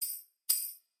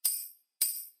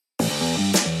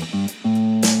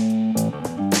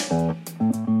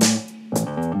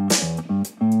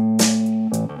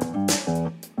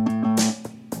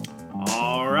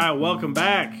welcome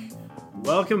back.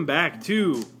 Welcome back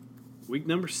to week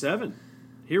number 7.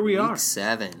 Here we are. Week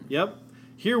 7. Yep.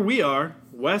 Here we are,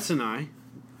 Wes and I.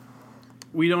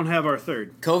 We don't have our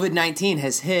third. COVID-19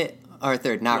 has hit our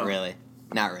third. Not No. really.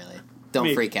 Not really. Don't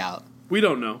Maybe. freak out. We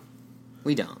don't know.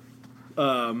 We don't.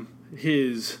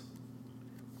 His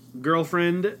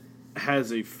girlfriend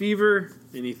has a fever,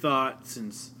 and he thought,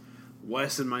 since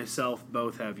Wes and myself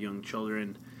both have young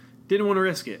children, didn't want to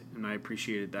risk it, and I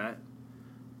appreciated that.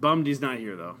 Bummed he's not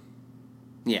here, though.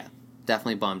 Yeah,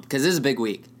 definitely bummed. Because this is a big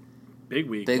week. Big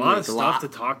week. Big a lot week. of stuff to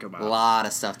talk about. A lot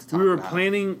of stuff to talk about. We were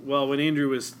planning, well, when Andrew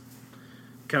was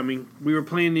coming, we were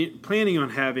planning on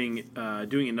having,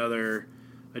 doing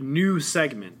a new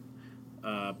segment.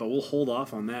 But we'll hold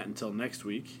off on that until next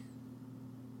week.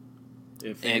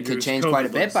 And it could change quite a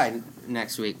bit by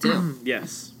next week, too.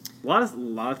 Yes. A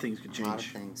lot of things could change. A lot of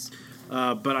things.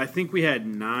 But I think we have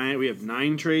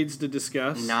 9 trades to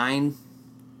discuss. 9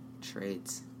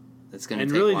 trades. That's going to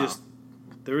take really a while. just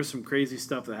there was some crazy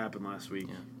stuff that happened last week.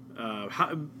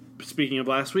 Yeah. Speaking of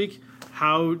last week,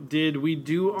 how did we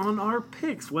do on our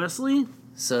picks, Wesley?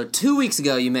 So 2 weeks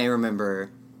ago, you may remember,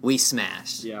 we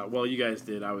smashed. Yeah, well, you guys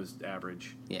did. I was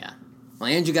average. Yeah. Well,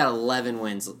 Andrew got 11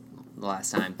 wins the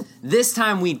last time. This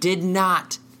time, we did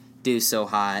not do so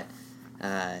hot.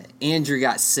 Andrew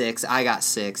got 6, I got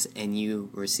 6, and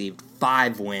you received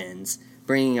 5 wins,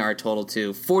 bringing our total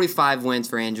to 45 wins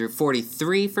for Andrew,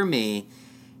 43 for me,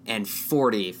 and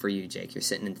 40 for you, Jake. You're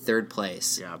sitting in third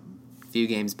place. Yeah, A few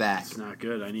games back. it's not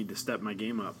good. I need to step my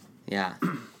game up. Yeah.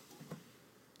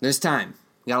 There's time.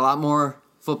 We got a lot more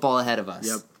football ahead of us.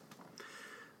 Yep.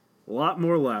 A lot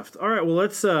more left. All right, well,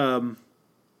 let's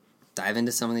Dive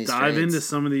into some of these dive trades. into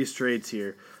some of these trades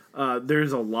here.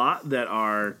 There's a lot that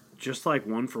are just like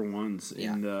 1-for-1s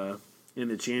Yeah. in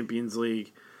the Champions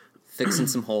League. Fixing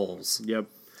some holes. Yep.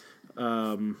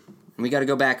 We got to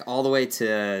go back all the way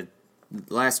to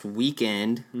last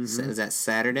weekend. Is that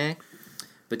Saturday?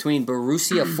 Between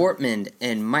Borussia Fortman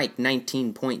and Mike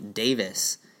 19-Point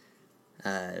Davis.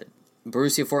 Borussia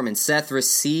Fortman. Seth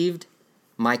received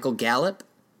Michael Gallup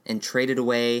and traded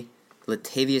away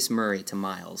Latavius Murray to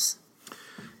Miles.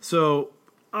 So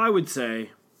I would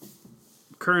say,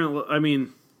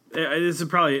 this is a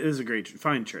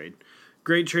fine trade.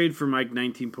 Great trade for Mike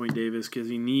 19-Point Davis because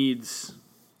he needs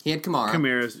He had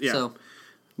Kamara's So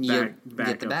you back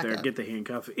get the up backup. there, get the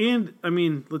handcuff, and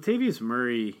Latavius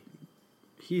Murray,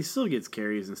 he still gets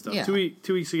carries and stuff. Yeah.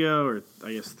 2 weeks ago, or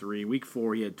I guess 3, week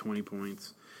 4, he had 20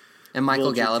 points. And Michael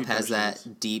Vulture, Gallup 2 has touchdowns.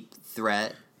 that deep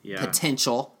threat Yeah.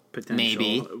 potential.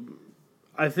 Maybe.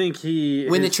 I think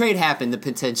When the trade happened, the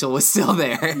potential was still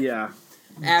there. yeah.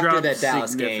 After dropped that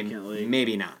Dallas significantly. game,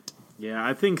 maybe not. Yeah,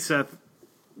 I think Seth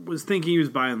was thinking he was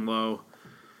buying low,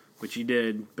 which he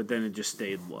did, but then it just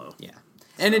stayed low. Yeah,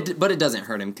 but it doesn't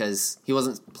hurt him because he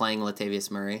wasn't playing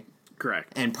Latavius Murray,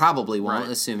 Correct. and probably won't,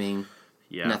 Right. assuming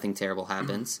Yeah. nothing terrible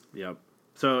happens. Yep.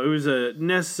 So it was a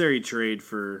necessary trade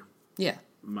for Yeah,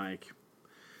 Mike,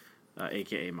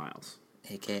 a.k.a. Miles.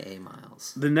 AKA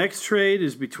Miles. The next trade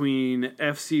is between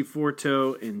FC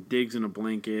Forto and Diggs in a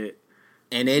Blanket.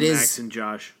 And it Max is and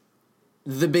Josh.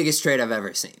 the biggest trade I've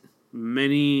ever seen.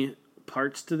 Many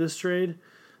parts to this trade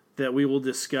that we will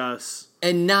discuss.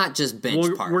 And not just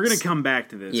bench parts. We're going to come back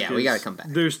to this. Yeah, we 'cause gotta come back.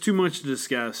 There's too much to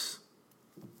discuss,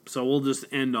 so we'll just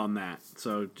end on that.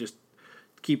 So just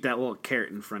keep that little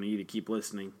carrot in front of you to keep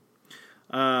listening.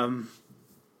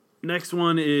 Next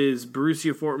one is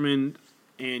Borussia Fortman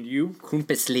and you.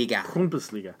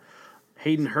 Bundesliga.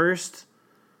 Hayden Hurst.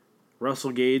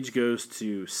 Russell Gage goes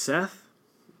to Seth.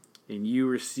 And you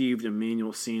received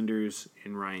Emmanuel Sanders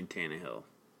and Ryan Tannehill.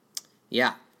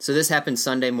 Yeah. So this happened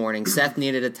Sunday morning. Seth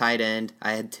needed a tight end.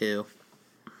 I had 2.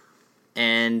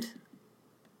 And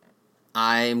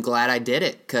I'm glad I did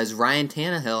it because Ryan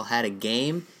Tannehill had a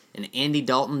game and Andy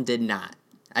Dalton did not.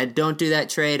 I don't do that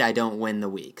trade. I don't win the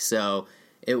week. So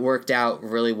it worked out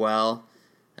really well.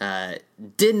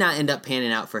 Did not end up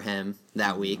panning out for him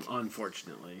that week.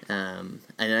 Unfortunately. And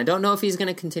I don't know if he's going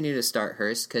to continue to start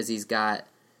Hurst because he's got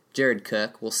Jared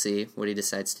Cook. We'll see what he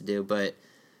decides to do. But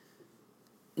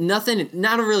not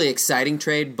a really exciting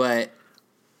trade, but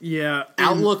Yeah.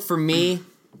 outlook for me,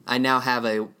 I now have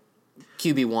a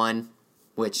QB1,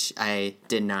 which I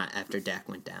did not after Dak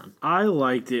went down. I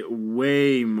liked it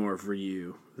way more for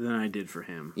you than I did for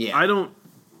him. Yeah. I don't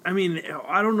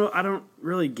know. I don't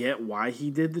really get why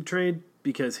he did the trade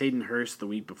because Hayden Hurst the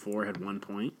week before had 1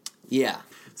 point. Yeah.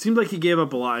 It seemed like he gave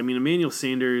up a lot. I mean, Emmanuel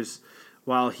Sanders,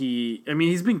 while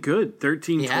he's been good.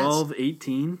 13, He 12,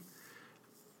 18.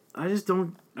 I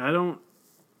don't.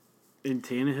 And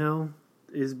Tannehill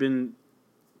has been.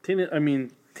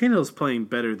 Tannehill's playing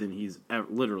better than he's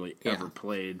literally Yeah. ever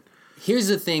played. Here's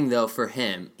the thing, though, for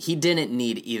him. He didn't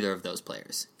need either of those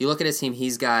players. You look at his team,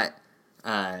 he's got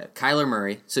Kyler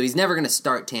Murray, so he's never going to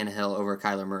start Tannehill over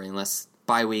Kyler Murray unless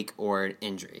bye week or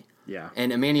injury. Yeah.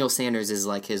 And Emmanuel Sanders is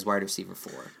like his wide receiver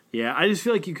 4. Yeah, I just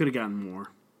feel like you could have gotten more.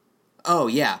 Oh,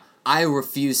 yeah. I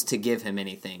refused to give him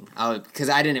anything because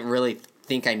I didn't really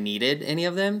think I needed any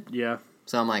of them. Yeah.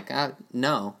 So I'm like,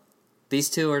 no.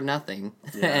 These two are nothing.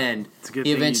 Yeah. And It's a good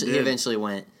he thing you eventually did.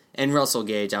 went. And Russell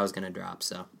Gage I was going to drop,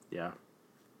 so. Yeah.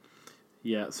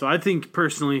 Yeah, so I think,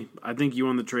 personally, I think you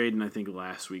won the trade, and I think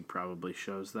last week probably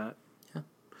shows that.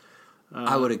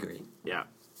 I would agree. Yeah.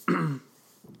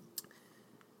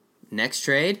 Next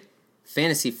trade,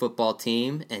 fantasy football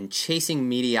team and chasing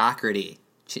mediocrity.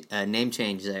 Name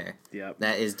change there. Yep.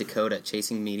 That is Dakota,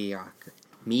 chasing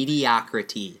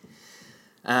mediocrity.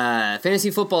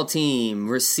 Fantasy football team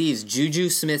receives Juju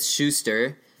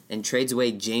Smith-Schuster and trades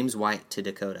away James White to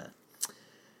Dakota.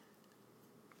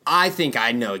 I think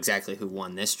I know exactly who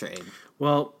won this trade.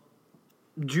 Well,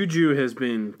 Juju has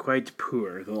been quite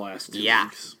poor the last 2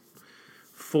 weeks.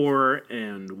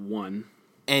 4-1.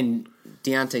 And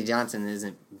Deontay Johnson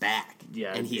isn't back.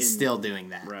 Yeah, And he's still doing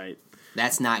that. Right.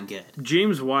 That's not good.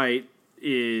 James White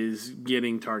is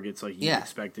getting targets like you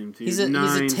expect him to. He's a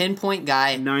 10-point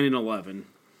guy. 9 and 11.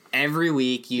 Every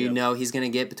week, you Yep. know he's going to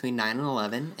get between 9 and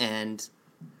 11, and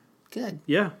good.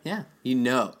 Yeah. Yeah, you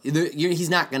know. He's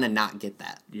not going to not get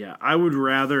that. Yeah. I would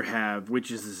rather have,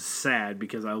 which is sad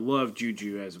because I love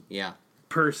Juju as a Yeah.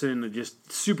 person,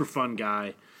 just super fun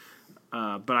guy.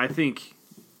 But I think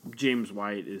James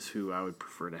White is who I would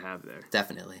prefer to have there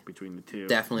Definitely. between the two.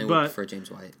 Definitely would prefer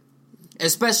James White.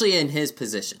 Especially in his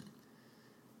position.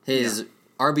 His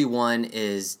RB1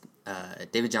 is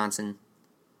David Johnson,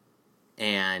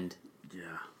 and Yeah.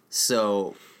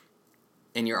 so,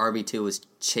 and your RB2 was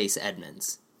Chase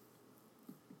Edmonds.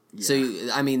 Yeah. So,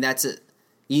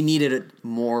 you needed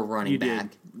more running You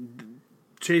back. did.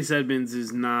 Chase Edmonds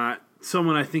is not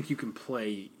someone I think you can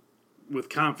play with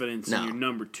confidence No. in your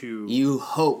number 2 You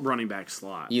hope running back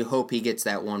slot. You hope he gets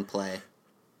that one play.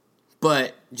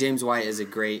 But James White is a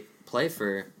great play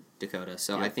for Dakota,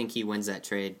 so Yep. I think he wins that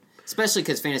trade. Especially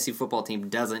because fantasy football team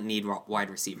doesn't need wide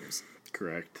receivers.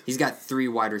 Correct. He's got 3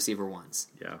 wide receiver ones.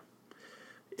 Yeah.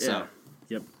 So.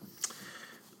 Yep.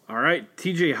 All right.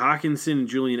 TJ Hawkinson and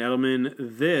Julian Edelman.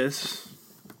 This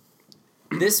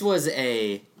was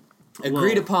a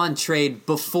agreed upon trade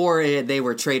before they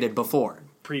were traded before.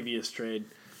 Previous trade.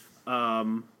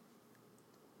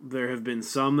 There have been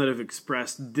some that have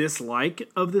expressed dislike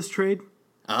of this trade.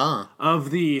 Oh.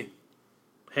 Of the,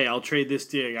 hey, I'll trade this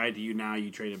guy to you now. You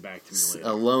trade it back to me later.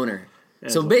 A loaner.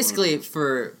 As So a basically, loaner.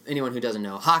 for anyone who doesn't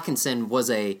know, Hawkinson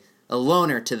was a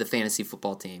loaner to the fantasy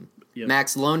football team. Yep.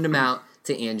 Max loaned him out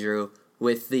to Andrew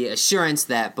with the assurance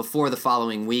that before the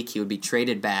following week he would be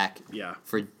traded back Yeah.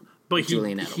 for But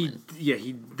Julian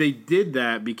Edelman. they did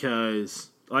that because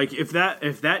like if that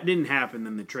didn't happen,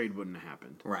 then the trade wouldn't have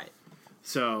happened. Right.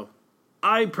 So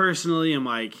I personally am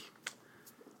like,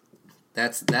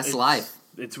 That's life.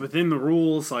 It's within the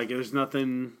rules. Like there's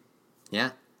nothing.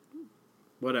 Yeah.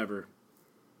 Whatever.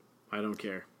 I don't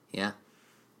care Yeah.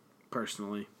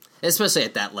 personally. Especially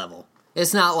at that level.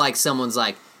 It's not like someone's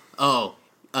like, oh,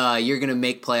 you're going to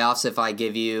make playoffs if I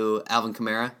give you Alvin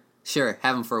Kamara? Sure,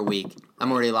 have him for a week.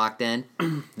 I'm already locked in.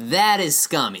 That is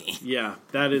scummy. Yeah,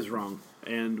 that is wrong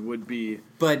and would be.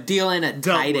 But dealing a Dealt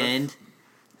tight with. end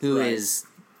who Right. is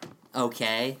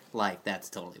okay, like, that's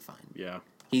totally fine. Yeah,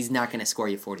 He's not going to score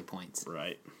you 40 points.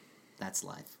 right. That's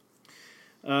life.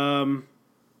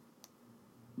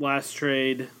 Last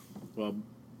trade, well,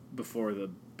 before the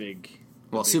big.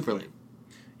 Well, big Super play. League.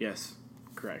 Yes,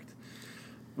 correct.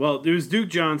 Well, it was Duke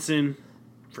Johnson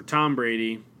for Tom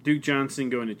Brady. Duke Johnson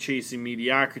going to chasing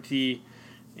mediocrity,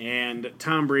 and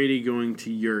Tom Brady going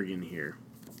to Jurgen here.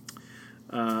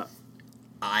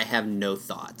 I have no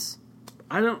thoughts.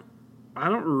 I don't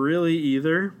really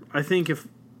either. I think if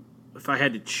I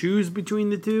had to choose between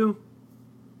the two,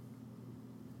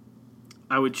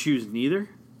 I would choose neither.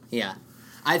 Yeah.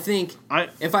 I think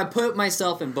if I put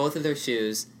myself in both of their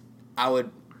shoes, I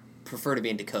would prefer to be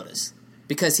in Dakota's.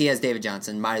 Because he has David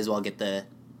Johnson, might as well get the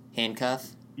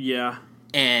handcuff. Yeah,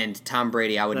 And Tom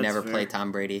Brady, I would That's never fair. play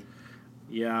Tom Brady.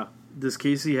 yeah. Does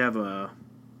Casey have a?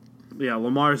 Yeah,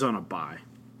 Lamar's on a bye.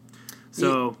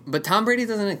 So But Tom Brady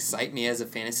doesn't excite me as a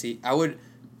fantasy. I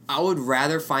would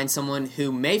rather find someone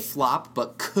who may flop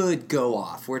but could go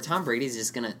off. Where Tom Brady's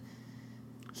just gonna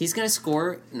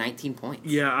score 19 points.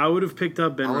 yeah, I would have picked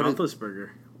up Ben I would've- Roethlisberger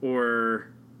or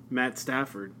Matt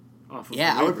Stafford off of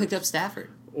Yeah, the I would have waivers. picked up Stafford.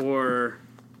 Or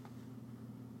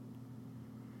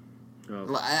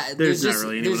There's not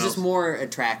really anyone there's else. just more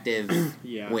attractive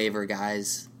Yeah. waiver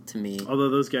guys to me. Although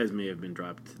those guys may have been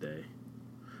dropped today.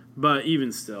 But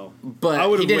even still. But I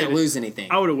would've he didn't waited- lose anything.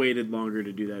 I would have waited longer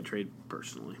to do that trade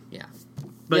personally. Yeah.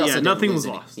 But He also yeah, didn't nothing lose was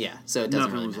any. lost. Yeah, so it doesn't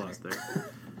Nothing really was matter. lost there.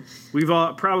 We've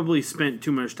all probably spent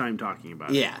too much time talking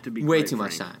about Yeah, it. To be way quite too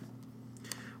much frank. time.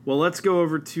 Well, let's go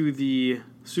over to the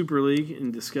Super League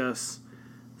and discuss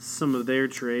some of their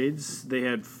trades. They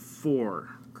had 4,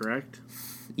 correct?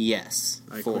 Yes,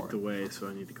 I 4. clicked away, so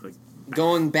I need to click.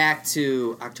 Going back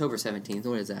to October 17th,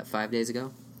 what is that, 5 days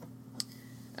ago?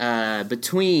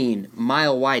 Between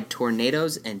Mile Wide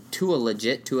Tornadoes and Tua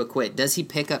Legit, Tua Quit. Does he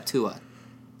pick up Tua?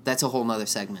 That's a whole nother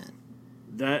segment.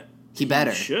 That He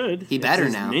better. should. He It's better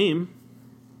his now. Name.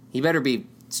 He better be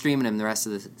streaming him the rest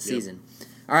of the season.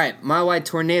 All right, Mile Wide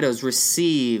Tornadoes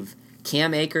receive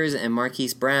Cam Akers and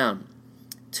Marquise Brown.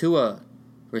 Tua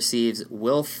receives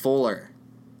Will Fuller,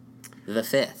 the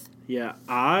 5th. Yeah,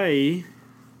 I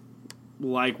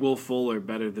like Will Fuller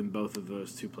better than both of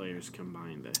those two players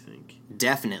combined, I think.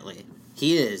 Definitely.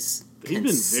 He is He's been very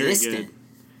consistent. good.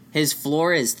 His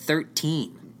floor is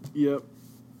 13. Yep.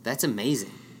 That's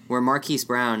amazing. Where Marquise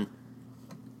Brown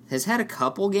has had a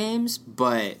couple games,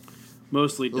 but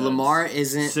Mostly duds. Lamar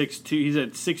isn't. 6'2". He's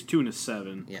at 6'2" and a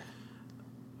 7. Yeah.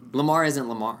 Lamar isn't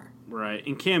Lamar. Right.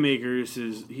 And Cam Akers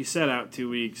he sat out 2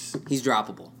 weeks. He's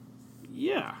droppable.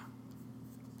 Yeah.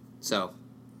 So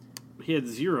He had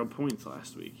 0 points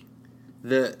last week.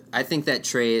 I think that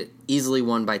trade easily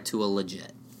won by Tua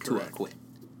Legit. Tua Correct. Quit.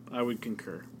 I would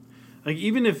concur. Like,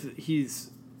 even if he's...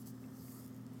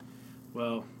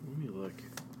 Well, let me look.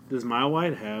 Does Mile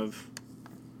Wide have...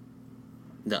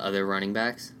 The other running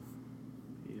backs?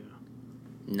 Yeah.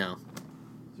 No,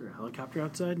 Is there a helicopter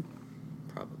outside?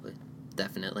 probably.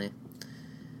 Definitely.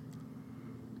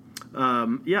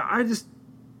 Yeah, I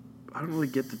don't really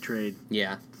get the trade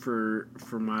Yeah. for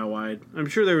Mile Wide. I'm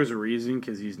sure there was a reason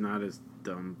because he's not as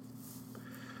dumb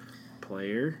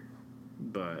player,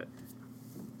 but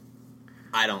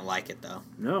I don't like it, though.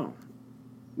 no.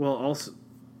 Well, also,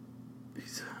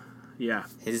 yeah,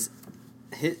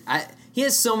 He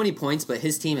has so many points, but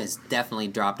his team has definitely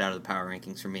dropped out of the power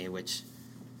rankings for me, which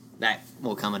that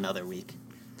will come another week.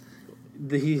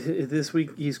 This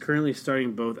week he's currently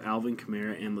starting both Alvin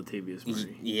Kamara and Latavius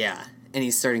Murray. Yeah, and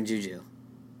he's starting Juju,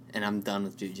 and I'm done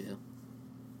with Juju.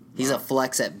 He's a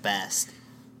flex at best.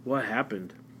 What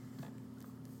happened?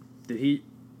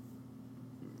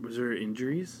 Was there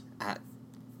injuries? I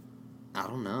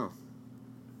don't know.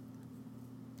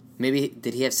 Maybe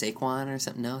did he have Saquon or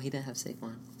something? No, he didn't have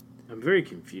Saquon. I'm very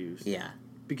confused. Yeah,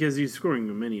 Because he's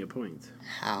scoring many a point.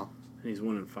 how? And he's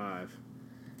 1-5.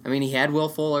 I mean, he had Will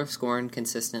Fuller scoring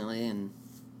consistently, and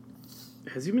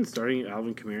Has he been starting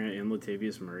Alvin Kamara and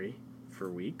Latavius Murray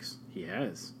for weeks? He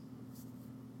has.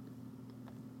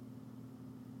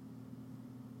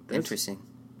 interesting.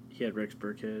 He had Rex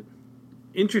Burkhead.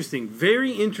 Interesting.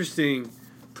 Very interesting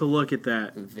to look at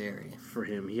that Very. for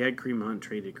him. He had Kareem Hunt,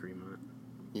 traded Kareem Hunt.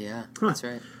 Yeah, Huh. that's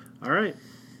right. All right.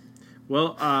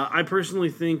 Well, I personally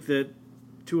think that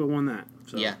Tua won that.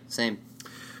 So. Yeah, same.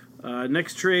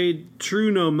 Next trade,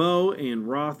 True No Mo and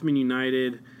Rothman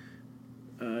United.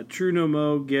 True No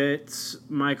Mo gets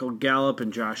Michael Gallup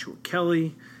and Joshua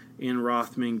Kelly, and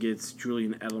Rothman gets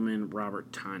Julian Edelman,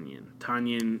 Robert Tonyan.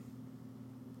 Tonyan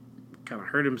kind of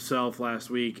hurt himself last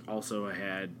week, also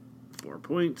had 4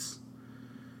 points.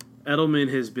 Edelman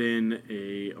has been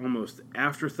a almost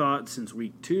afterthought since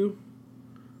week 2.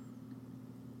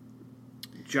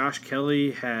 Josh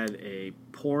Kelly had a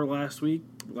poor last 3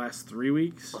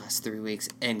 weeks. Last 3 weeks.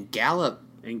 And Gallup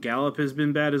And Gallup has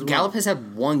been bad as well. Gallup has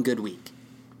had one good week.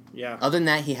 Yeah. Other than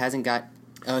that, he hasn't got...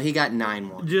 Oh, he got 9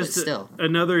 more. Just but still.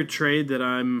 another trade that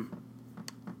I'm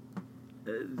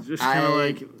just kind of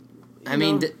like... I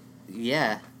mean,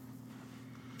 yeah.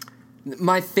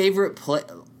 My favorite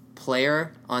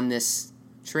player on this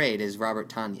trade is Robert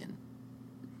Tonyan.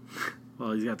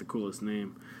 Well, he's got the coolest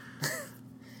name.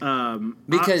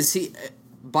 Because he,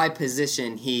 by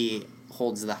position, he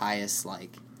holds the highest,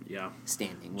 Yeah.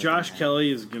 standing. Josh within that.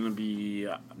 Kelly is going to be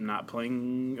not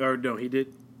playing... Or no, he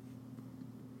did...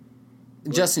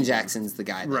 Justin Jackson's the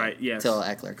guy, though, Right, yes. till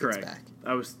Eckler gets Correct. back.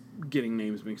 I was getting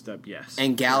names mixed up, yes.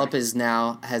 And Gallup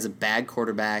Correct. has a bad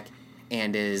quarterback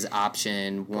and is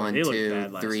option 1, they looked 2,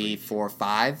 bad last 3, week. 4,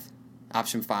 5.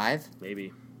 Option 5.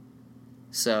 Maybe.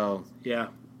 So Yeah.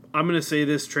 I'm going to say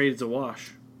this trade's a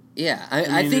wash. yeah, I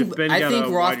I mean, think if Ben got a wide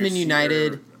Rothman receiver,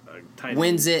 United a tight end-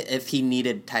 wins it if he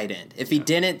needed tight end. If he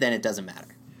didn't, then it doesn't matter.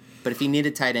 But if he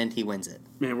needed tight end, he wins it.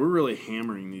 Man, we're really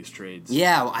hammering these trades.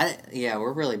 Yeah,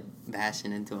 we're really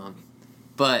bashing into them,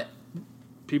 but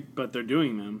But they're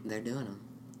doing them. they're doing them.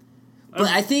 But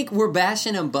I think we're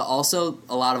bashing him, but also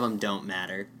a lot of them don't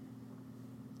matter.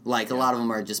 Like, a lot of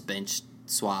them are just bench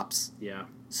swaps. Yeah.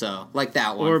 So, like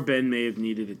that one. Or Ben may have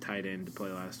needed a tight end to play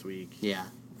last week. Yeah.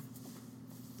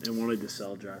 And wanted to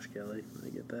sell Josh Kelly. I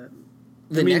get that.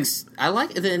 The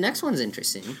next one's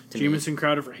interesting to me. Jamison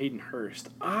Crowder for Hayden Hurst.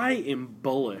 I am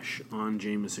bullish on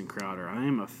Jamison Crowder. I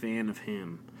am a fan of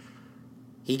him.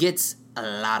 He gets a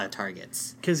lot of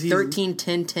targets. 'Cause he's 13,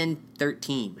 10, 10,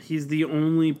 13. He's the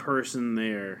only person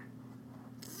there.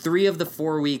 3 of the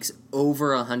 4 weeks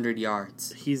over 100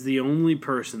 yards. He's the only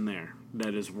person there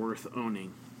that is worth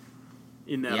owning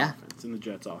in that Yeah. offense, in the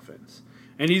Jets offense.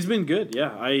 And he's been good.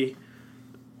 Yeah, I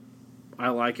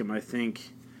like him. I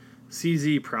think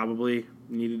CZ probably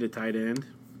needed a tight end,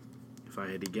 if I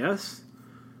had to guess.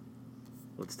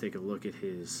 Let's take a look at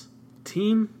his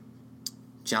team,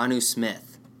 Jonnu Smith.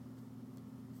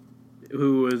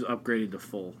 who was upgraded to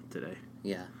full today,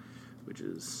 Yeah. which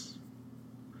is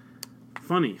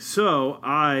funny. So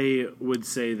I would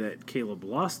say that Caleb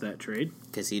lost that trade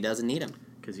Because he doesn't need him.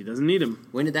 because he doesn't need him.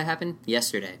 When did that happen?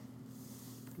 Yesterday.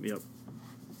 Yep.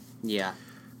 Yeah.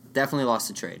 Definitely lost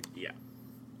the trade. Yeah.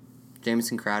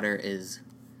 Jamison Crowder is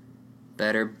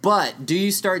better. But do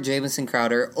you start Jamison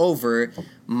Crowder over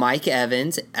Mike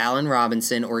Evans, Allen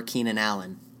Robinson, or Keenan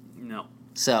Allen? No.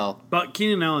 So, But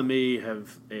Keenan Allen may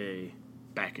have a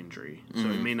back injury, so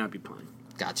he may not be playing.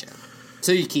 gotcha.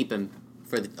 So you keep him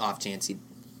for the off chance he...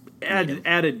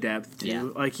 Added depth, too. Yeah.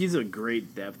 Like, he's a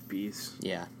great depth piece.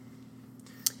 Yeah.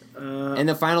 And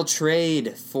the final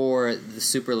trade for the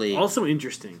Super League. Also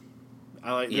interesting.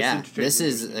 I like this. Yeah, this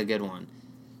is a good one.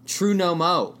 True No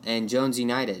Mo and Jones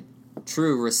United.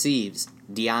 True receives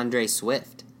DeAndre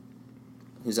Swift,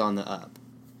 who's on the up.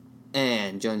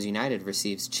 And Jones United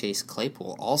receives Chase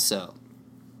Claypool, also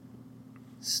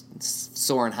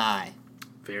soaring high.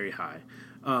 very high.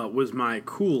 Was my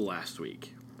cool last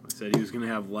week. I said he was going to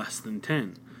have less than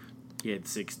 10. He had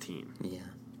 16. Yeah.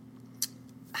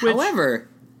 Which- However,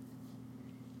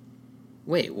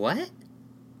 wait, what?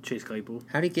 Chase Claypool.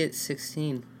 How did he get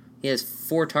 16? He has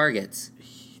 4 targets.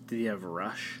 Did he have a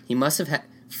rush? He must have had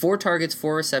 4 targets,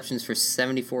 4 receptions for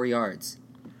 74 yards.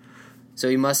 So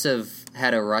he must have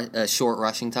had a short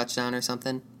rushing touchdown or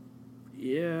something.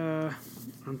 Yeah.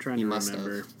 I'm trying He to must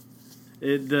remember.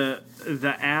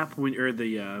 The app, or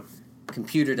the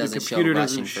Computer doesn't computer show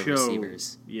doesn't rushing for show-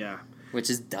 receivers, yeah, which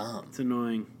is dumb. it's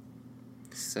annoying.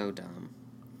 So dumb.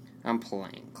 I'm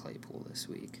playing Claypool this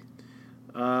week.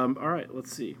 All right,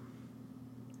 let's see.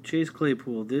 Chase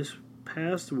Claypool this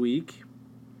past week.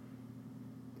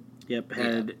 Yep,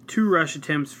 had 2 rush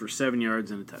attempts for 7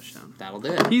 yards and a touchdown. That'll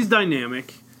do it. He's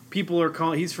dynamic. People are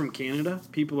calling. He's from Canada.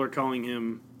 People are calling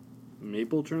him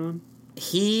Mapletron,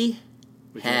 He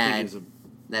which I had think is a.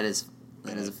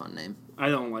 that is a fun name. I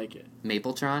don't like it.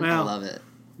 Mapletron. I Well, love it.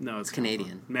 No, it's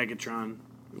Canadian. Megatron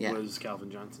Yeah. was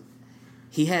Calvin Johnson.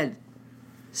 He had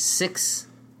 6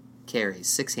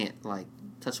 carries,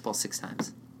 touched the ball 6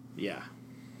 times. Yeah,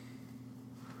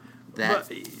 That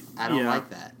But, I don't yeah. like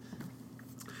that.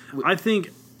 I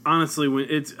think honestly, when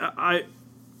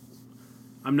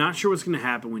I'm not sure what's going to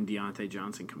happen when Deontay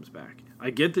Johnson comes back. I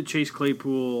get that Chase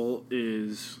Claypool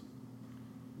is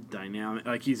dynamic,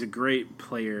 like he's a great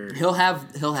player. He'll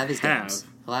have his Have. games.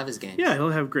 He'll have his games. Yeah, he'll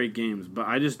have great games, but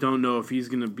I just don't know if he's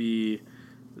going to be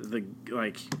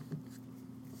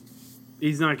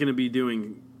he's not going to be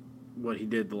doing what he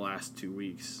did the last 2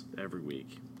 weeks every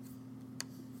week.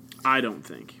 I don't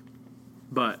think.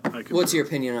 But I could What's your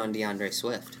opinion on DeAndre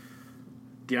Swift?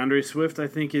 DeAndre Swift, I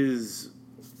think, is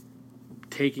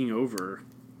taking over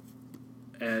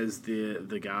as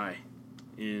the guy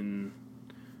in.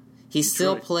 He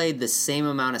still Detroit. played the same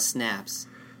amount of snaps.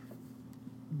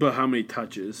 But how many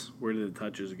touches? Where did the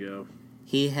touches go?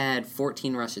 He had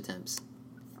 14 rush attempts.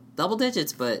 Double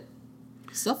digits, but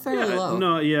still fairly low.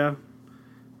 No, yeah.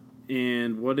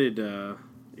 And what did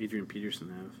Adrian Peterson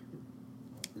have?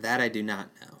 That I do not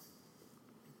know.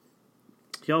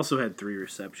 He also had 3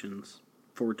 receptions.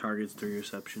 4 targets, 3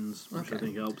 receptions, which I Okay.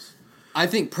 think helps. I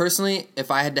think personally, if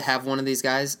I had to have one of these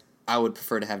guys, I would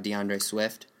prefer to have DeAndre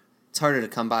Swift. It's harder to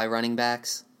come by running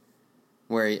backs,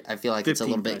 where I feel like it's a 15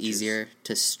 little bit touches. easier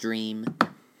to stream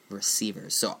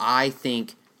receivers. So I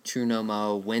think True No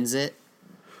Mo wins it.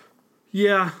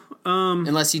 Yeah.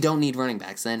 Unless you don't need running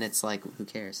backs, then it's like, who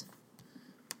cares?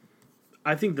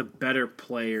 I think the better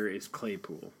player is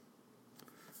Claypool.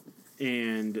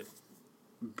 And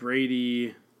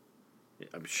Brady,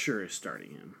 I'm sure, is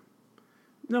starting him.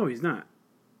 No, he's not.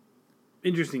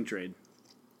 Interesting trade.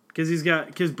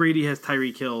 Because Brady has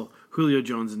Tyreek Hill, Julio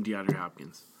Jones, and DeAndre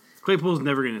Hopkins. Claypool's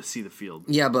never going to see the field.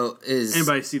 Yeah, but And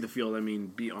by see the field, I mean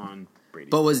be on Brady.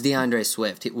 But was DeAndre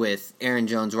Swift with Aaron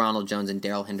Jones, Ronald Jones, and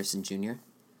Darrell Henderson Jr.?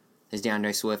 Is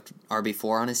DeAndre Swift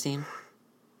RB4 on his team?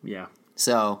 Yeah.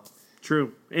 So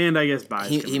True. And I guess Byes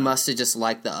he must have just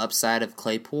liked the upside of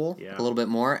Claypool a little bit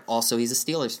more. Also, he's a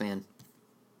Steelers fan.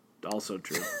 Also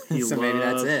true. He So maybe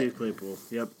that's it. Chase Claypool.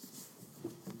 Yep.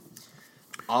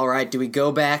 All right, do we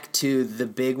go back to the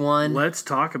big one? Let's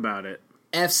talk about it.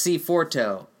 FC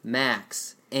Forto,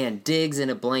 Max, and Diggs in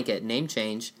a blanket, name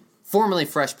change, formerly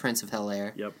Fresh Prince of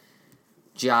Bel-Air. Yep.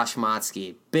 Josh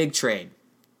Motzky, big trade.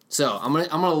 So I'm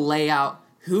gonna lay out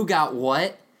who got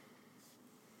what.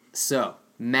 So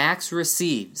Max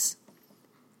receives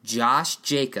Josh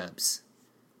Jacobs,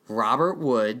 Robert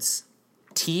Woods,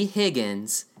 T.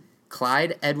 Higgins,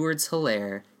 Clyde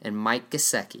Edwards-Helaire, and Mike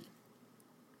Gesicki.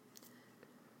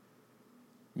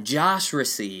 Josh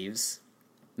receives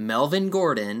Melvin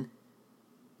Gordon,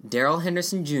 Darrell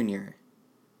Henderson Jr.,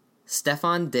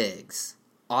 Stephon Diggs,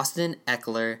 Austin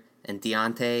Eckler, and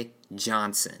Deontay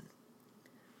Johnson.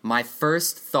 My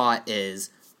first thought is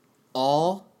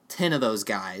all 10 of those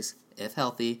guys, if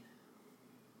healthy,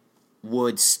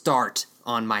 would start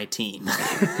on my team.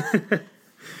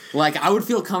 Like, I would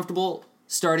feel comfortable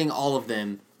starting all of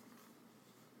them.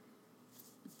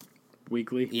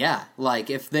 Weekly. Yeah, like,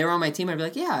 if they were on my team, I'd be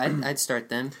like, yeah, I'd start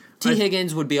them. T.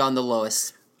 Higgins would be on the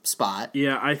lowest spot.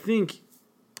 Yeah, I think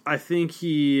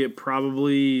he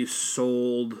probably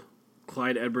sold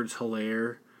Clyde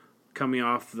Edwards-Helaire coming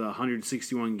off the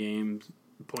 161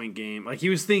 point game. Like, he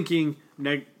was thinking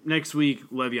next week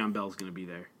Le'Veon Bell's going to be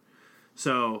there.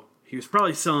 So, he was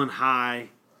probably selling high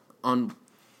On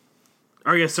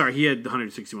Or yeah, sorry, he had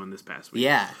 161 this past week.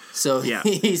 Yeah, so Yeah.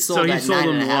 he sold at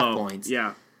 9.5 points.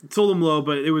 Yeah, sold him low,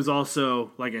 but it was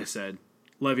also, like I said,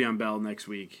 Le'Veon Bell next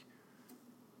week.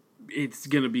 It's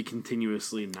going to be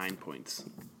continuously 9 points.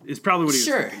 It's probably what he was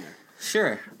thinking there.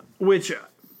 Sure. Which,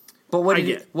 But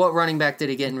what running back did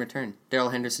he get in return? Darrell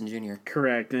Henderson Jr.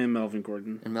 correct, and Melvin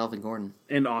Gordon. And Melvin Gordon.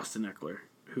 And Austin Eckler,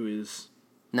 who is...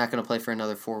 Not going to play for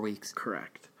another 4 weeks.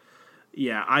 Correct.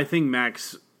 Yeah, I think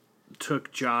Max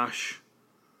took Josh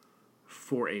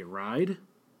for a ride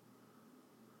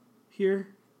here.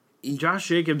 Josh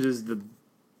Jacobs is the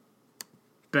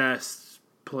best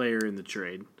player in the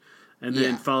trade. And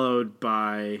then followed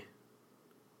by,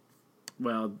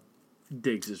 well,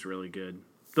 Diggs is really good.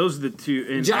 Those are the two.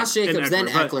 And Josh Jacobs, and then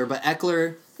Eckler, but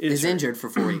Eckler is injured for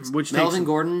 4 weeks. Which Melvin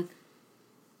Gordon,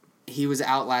 he was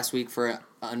out last week for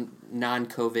a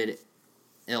non-COVID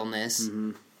illness.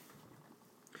 Mm-hmm.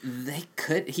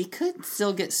 He could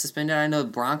still get suspended. I know the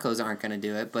Broncos aren't going to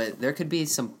do it, but there could be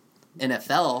some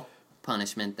NFL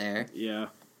punishment there. Yeah.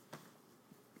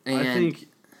 And I think...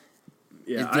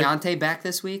 Yeah, is Deontay back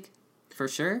this week? For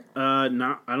sure?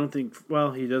 No, I don't think...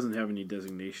 Well, he doesn't have any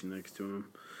designation next to him.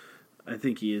 I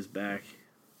think he is back.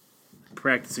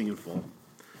 Practicing in full.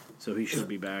 So he should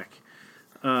be back.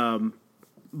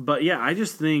 But yeah, I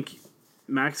just think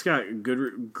Max got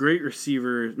great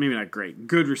receivers. Maybe not great.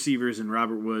 Good receivers in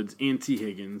Robert Woods and T.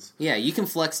 Higgins. Yeah, you can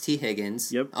flex T.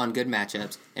 Higgins on good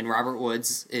matchups. And Robert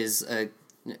Woods is a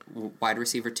wide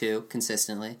receiver too,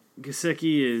 consistently.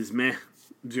 Gesicki is meh.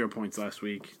 0 points last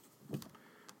week.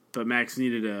 But Max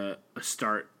needed to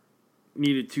start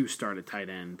a tight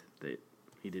end that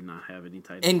he did not have any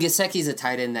tight end. And Gesicki's a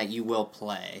tight end that you will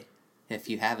play if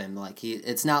you have him.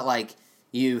 It's not like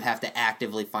you have to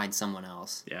actively find someone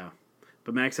else. Yeah.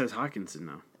 But Max has Hawkinson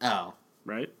now. Oh.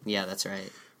 Right? Yeah, that's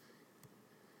right.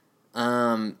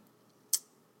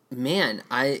 Man,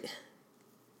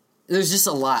 there's just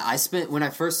a lot. When I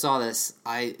first saw this,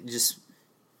 I just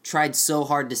tried so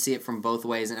hard to see it from both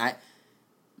ways, and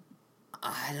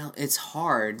it's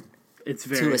hard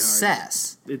to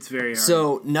assess. It's very hard.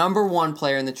 So, number one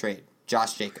player in the trade,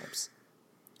 Josh Jacobs.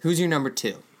 Who's your number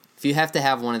two? If you have to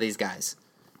have one of these guys.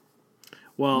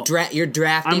 Well, you're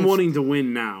drafting. I'm wanting to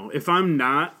win now. If I'm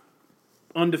not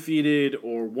undefeated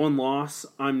or one loss,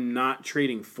 I'm not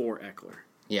trading for Eckler.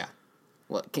 Yeah.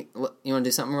 You want to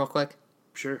do something real quick?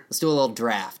 Sure. Let's do a little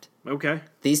draft. Okay.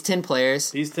 These 10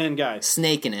 players. These 10 guys.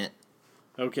 Snaking it.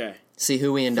 Okay. See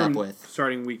who we end up with.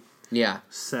 Starting week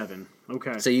 7.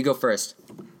 Okay. So you go first.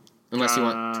 Unless you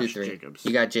want 2, 3. Jacobs.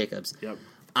 You got Jacobs. Yep.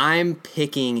 I'm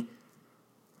picking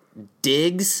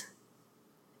Diggs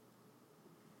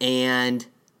and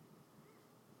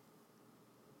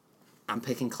I'm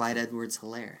picking Clyde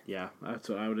Edwards-Helaire. Yeah, that's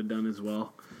what I would have done as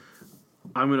well.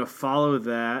 I'm going to follow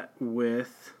that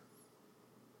with...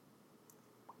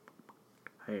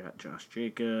 I got Josh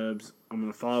Jacobs. I'm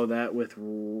going to follow that with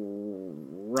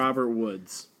Robert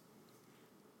Woods.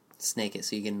 Snake it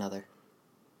so you get another.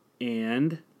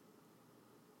 And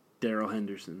Darrell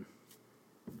Henderson.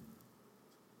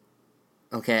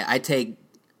 Okay, I take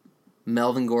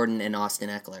Melvin Gordon and Austin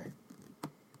Eckler.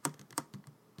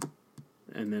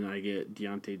 And then I get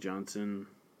Deontay Johnson.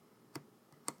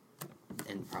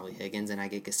 And probably Higgins, and I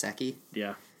get Gesicki.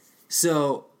 Yeah.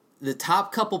 So the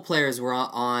top couple players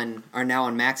are now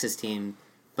on Max's team,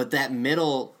 but that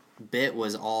middle bit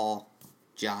was all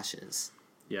Josh's.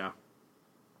 Yeah.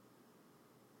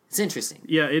 It's interesting.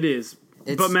 Yeah, it is.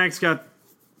 But Max got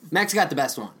the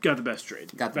best one. Got the best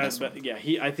trade. Got the best one. Yeah,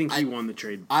 I think he won the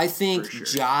trade. I think for sure.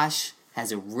 Josh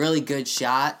has a really good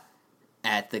shot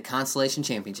at the Constellation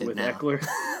Championship With now. Eckler.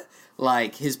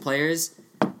 Like, his players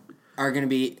are going to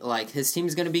be, like, his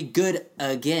team's going to be good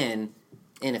again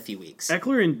in a few weeks.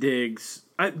 Eckler and Diggs.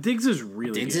 Diggs is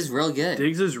really Diggs good. is real good.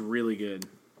 Diggs is really good.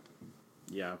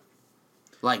 Yeah.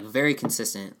 Like, very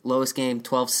consistent. Lowest game,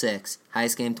 12-6.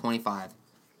 Highest game, 25.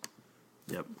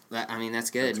 Yep. I mean,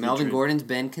 that's good. That's a good Melvin trade. Gordon's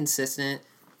been consistent.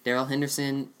 Darrell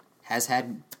Henderson has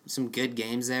had some good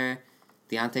games there.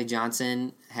 Deontay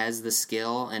Johnson has the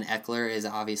skill, and Eckler is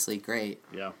obviously great.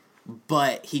 Yeah.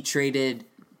 But he traded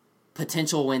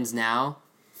potential wins now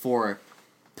for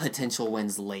potential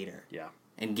wins later. Yeah.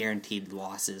 And guaranteed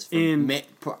losses.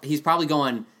 He's probably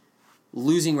going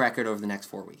losing record over the next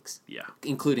 4 weeks. Yeah.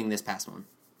 Including this past one.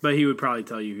 But he would probably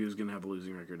tell you he was going to have a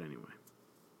losing record anyway.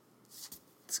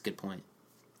 That's a good point.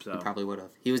 So He probably would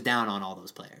have. He was down on all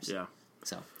those players. yeah.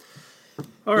 So,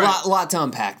 All right. lot to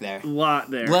unpack there. Lot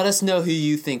there. Let us know who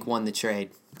you think won the trade.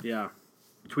 Yeah.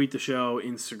 Tweet the show,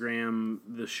 Instagram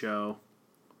the show,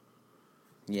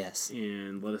 Yes.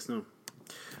 and let us know.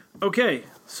 Okay,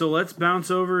 so let's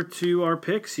bounce over to our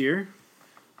picks here.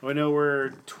 I know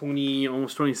we're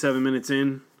almost 27 minutes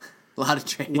in. A lot of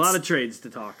trades. A lot of trades to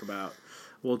talk about.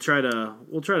 We'll try to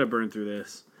burn through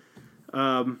this.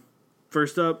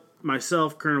 First up,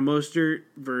 myself, Colonel Mostert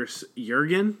versus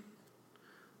Jurgen.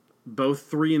 Both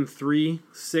 3-3,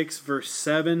 6 versus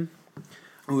 7.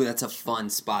 Ooh, that's a fun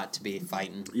spot to be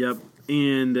fighting. Yep,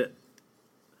 and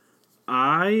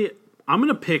I'm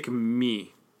gonna pick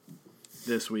me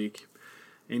this week,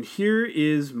 and here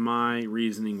is my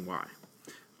reasoning why.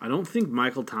 I don't think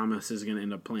Michael Thomas is gonna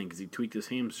end up playing because he tweaked his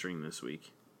hamstring this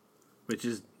week, which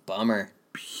is Bummer.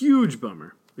 huge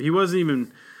bummer. He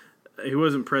wasn't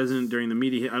present during the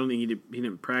media. I don't think he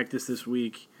didn't practice this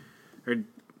week,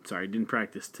 didn't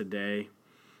practice today.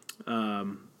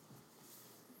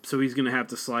 So he's going to have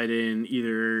to slide in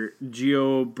either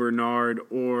Gio Bernard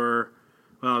or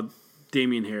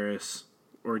Damian Harris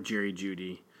or Jerry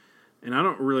Jeudy. And I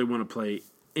don't really want to play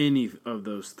any of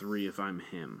those three if I'm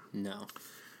him. No.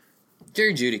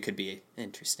 Jerry Jeudy could be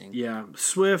interesting. Yeah,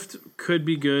 Swift could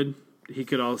be good. He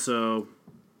could also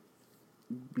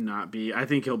not be. I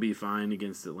think he'll be fine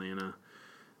against Atlanta.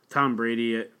 Tom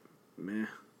Brady, meh.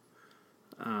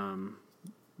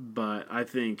 But I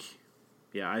think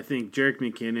Jerick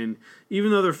McKinnon,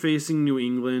 even though they're facing New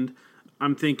England,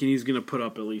 I'm thinking he's going to put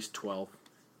up at least 12,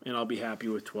 and I'll be happy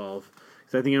with 12.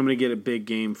 Because I think I'm going to get a big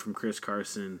game from Chris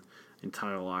Carson and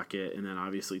Tyler Lockett, and then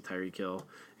obviously Tyreek Hill.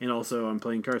 And also I'm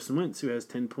playing Carson Wentz, who has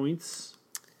 10 points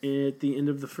at the end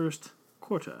of the first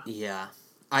quarter. Yeah.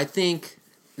 I think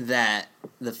that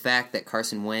the fact that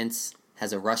Carson Wentz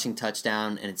has a rushing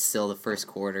touchdown and it's still the first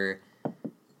quarter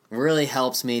really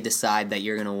helps me decide that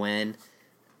you're going to win.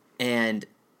 And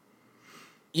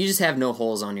you just have no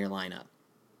holes on your lineup.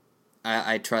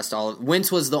 I trust all.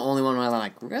 Wentz was the only one where I'm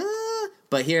like,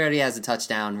 but he already has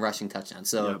a rushing touchdown.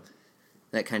 So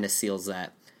that kind of seals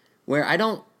that. Where I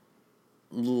don't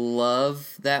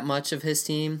love that much of his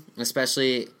team,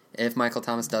 especially if Michael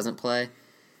Thomas doesn't play.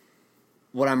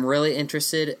 What I'm really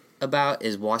interested about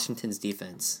is Washington's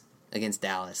defense against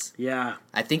Dallas. Yeah.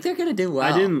 I think they're going to do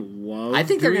well. I didn't love I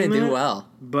think they're going to do well.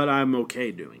 But I'm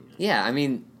okay doing it. Yeah, I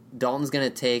mean, Dalton's going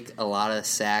to take a lot of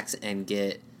sacks and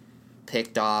get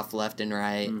picked off left and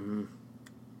right. Mm-hmm.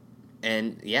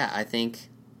 And, yeah, I think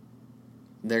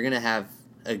they're going to have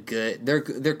a good...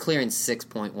 They're clearing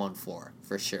 6.14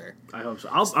 for sure. I hope so.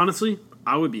 Honestly,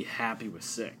 I would be happy with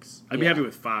 6. I'd be happy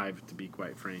with 5, to be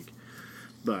quite frank.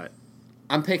 But...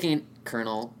 I'm picking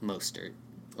Colonel Mostert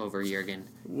over Jurgen.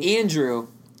 Andrew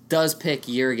does pick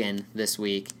Jurgen this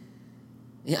week.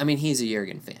 I mean, he's a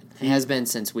Jurgen fan. He has been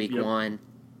since week 1.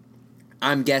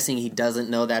 I'm guessing he doesn't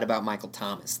know that about Michael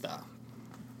Thomas, though.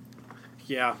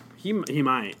 Yeah, he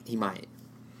might. He might.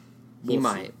 We'll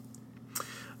see.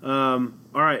 All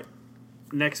right.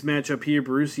 Next matchup here,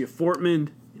 Borussia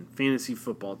Fortman and fantasy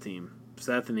football team.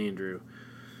 Seth and Andrew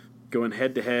going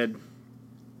head-to-head.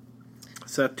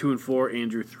 Seth 2-4,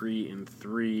 Andrew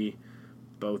 3-3.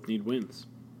 Both need wins.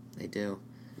 They do.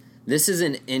 This is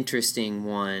an interesting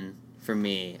one for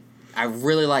me. I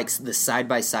really like the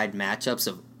side-by-side matchups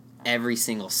of every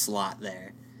single slot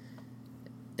there.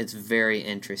 It's very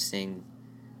interesting.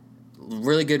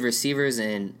 Really good receivers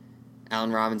in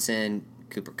Allen Robinson,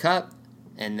 Cooper Kupp,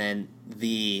 and then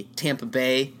the Tampa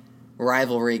Bay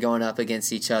rivalry going up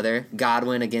against each other.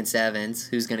 Godwin against Evans.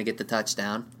 Who's going to get the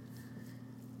touchdown?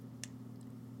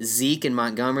 Zeke and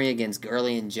Montgomery against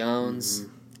Gurley and Jones.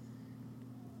 Mm-hmm.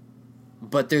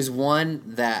 But there's one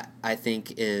that I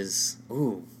think is...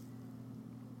 Ooh.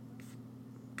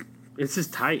 It's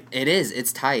just tight. It is.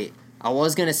 It's tight. I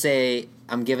was going to say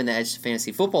I'm giving the edge to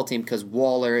fantasy football team because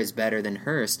Waller is better than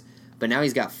Hurst, but now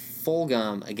he's got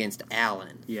Fulgham against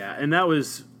Allen. Yeah, and that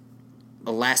was...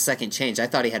 a last-second change. I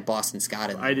thought he had Boston Scott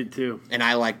in there. I did too. And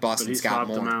I like Boston Scott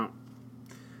more. Him out.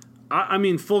 I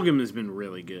mean, Fulgham has been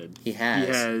really good. He has.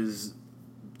 He has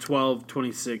 12,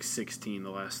 26, 16 the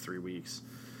last 3 weeks.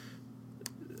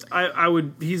 I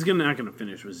would. He's not going to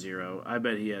finish with 0. I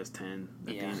bet he has 10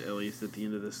 at least at the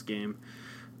end of this game.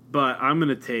 But I'm going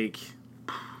to take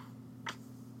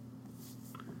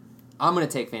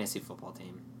fantasy football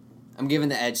team. I'm giving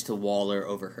the edge to Waller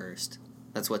over Hurst.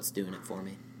 That's what's doing it for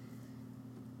me.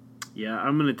 Yeah,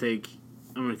 I'm gonna take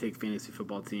fantasy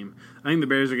football team. I think the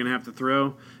Bears are gonna have to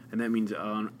throw, and that means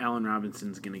Allen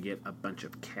Robinson's gonna get a bunch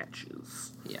of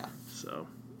catches. Yeah. So,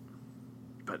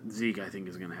 but Zeke I think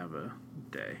is gonna have a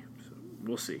day. So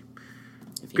we'll see.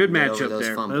 Good matchup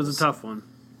there. Fumbles. That was a tough one.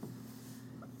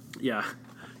 Yeah,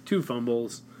 2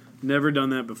 fumbles. Never done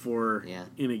that before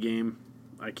in a game.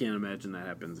 I can't imagine that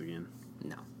happens again.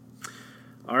 No.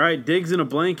 All right, Diggs in a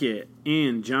blanket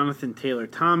and Jonathan Taylor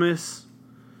Thomas.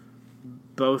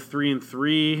 Both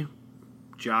 3-3.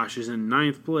 Josh is in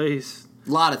 9th place.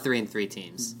 A lot of 3-3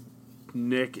 teams.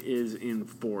 Nick is in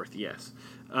 4th, yes.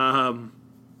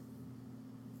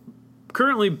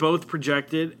 Currently both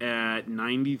projected at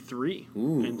 93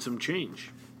 and some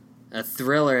change. A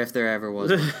thriller if there ever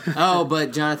was one. Oh,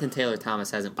 but Jonathan Taylor Thomas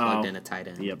hasn't plugged in a tight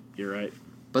end. Yep, you're right.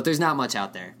 But there's not much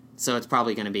out there. So it's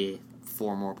probably going to be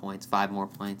 4 more points, 5 more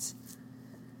points.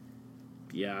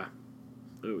 Yeah.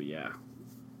 Oh, yeah.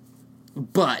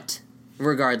 But,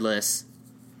 regardless,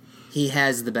 he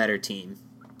has the better team.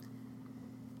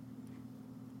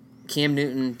 Cam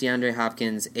Newton, DeAndre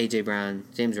Hopkins, A.J. Brown,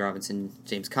 James Robinson,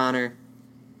 James Conner.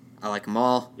 I like them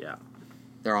all. Yeah.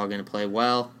 They're all going to play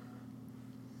well.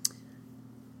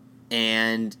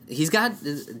 And he's got...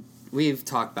 We've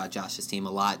talked about Josh's team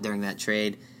a lot during that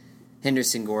trade.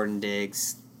 Henderson, Gordon,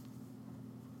 Diggs.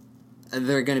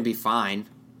 They're going to be fine,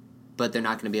 but they're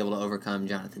not going to be able to overcome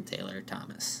Jonathan Taylor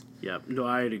Thomas. Yep. No,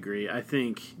 I'd agree. I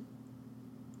think...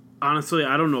 Honestly,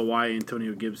 I don't know why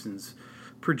Antonio Gibson's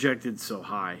projected so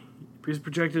high. He's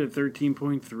projected at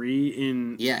 13.3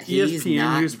 in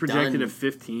ESPN. He was projected at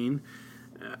 15.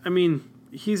 I mean,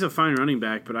 he's a fine running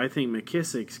back, but I think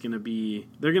McKissick's going to be...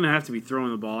 They're going to have to be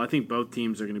throwing the ball. I think both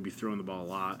teams are going to be throwing the ball a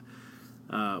lot.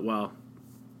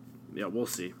 We'll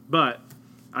see. But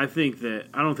I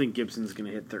don't think Gibson's going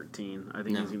to hit 13. I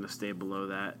think he's going to stay below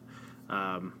that.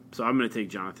 So I'm going to take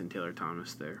Jonathan Taylor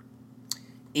Thomas there.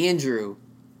 Andrew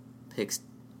picks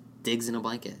Diggs in a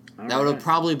blanket. That would have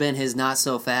probably been his not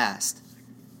so fast.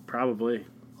 Probably.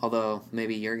 Although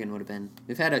maybe Jurgen would have been.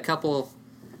 We've had a couple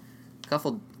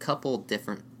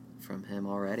different from him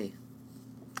already.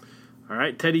 All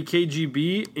right, Teddy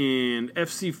KGB and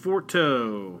FC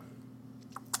Forto.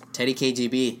 Teddy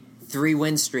KGB,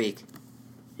 3-win streak.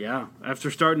 Yeah, after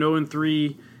starting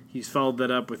 0-3, he's followed that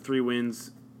up with 3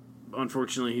 wins.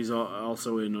 Unfortunately, he's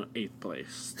also in 8th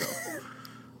place.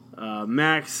 So.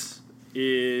 Max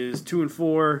is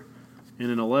 2-4 and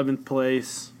in 11th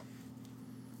place.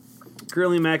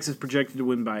 Currently, Max is projected to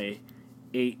win by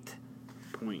 8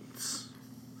 points.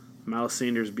 Miles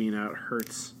Sanders being out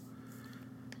hurts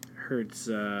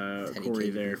Corey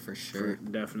there for sure.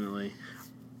 Definitely.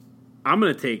 I'm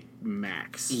gonna take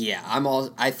Max. Yeah,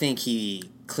 I think he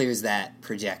clears that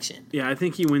projection. Yeah, I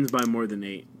think he wins by more than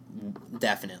 8.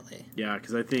 Definitely. Yeah,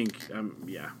 because I think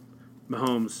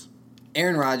Mahomes.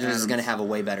 Aaron Rodgers is going to have a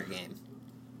way better game,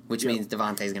 which means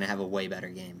Devontae's going to have a way better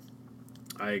game.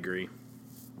 I agree.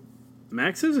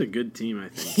 Max is a good team, I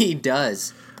think. He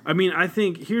does. I mean, I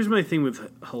think here's my thing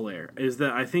with Hilaire is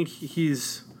that I think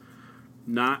he's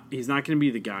not going to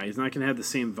be the guy. He's not going to have the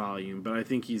same volume, but I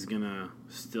think he's going to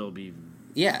still be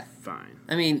fine.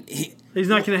 I mean, he's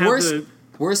not going to have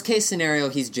worst case scenario,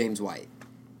 he's James White.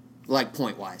 Like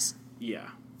point-wise. Yeah.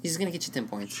 He's going to get you 10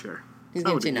 points. Sure. He's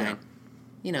going to get you 9.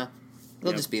 You know,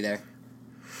 he'll just be there.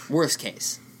 Worst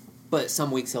case. But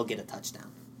some weeks he'll get a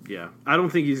touchdown. Yeah. I don't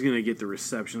think he's going to get the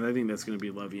reception. I think that's going to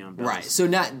be Le'Veon Bell. Right. So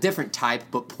not different type,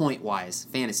 but point-wise,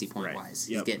 fantasy point-wise.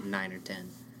 He's getting 9 or 10.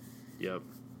 Yep.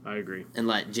 I agree. And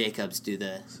let Jacobs do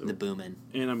the booming.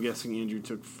 And I'm guessing Andrew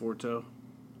took Forto.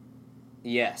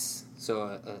 Yes. So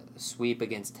a sweep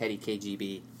against Teddy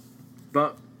KGB.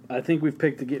 But I think we've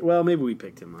picked again. Well, maybe we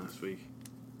picked him last week.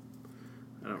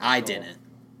 I didn't.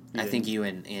 I think you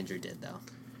and Andrew did, though.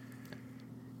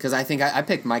 Because I think I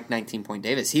picked Mike 19-Point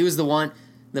Davis. He was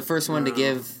the first one to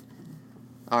give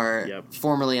our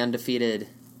formerly undefeated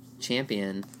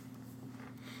champion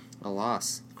a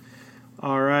loss.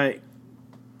 All right.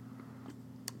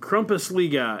 Crumpus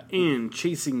Liga and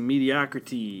Chasing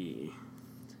Mediocrity.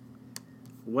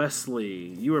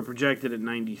 Wesley, you are projected at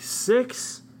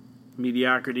 96.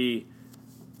 Mediocrity,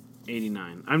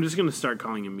 89. I'm just going to start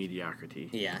calling him Mediocrity.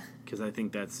 Yeah. Because I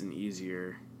think that's an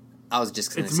easier... I was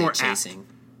just going to say Chasing.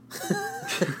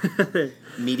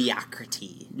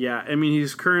 Mediocrity. Yeah, I mean,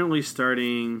 he's currently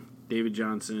starting David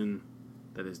Johnson.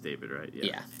 That is David, right?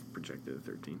 Yeah. Projected at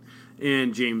 13.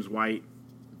 And James White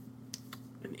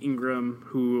and Ingram,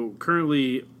 who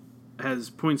currently has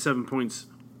 0.7 points,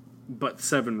 but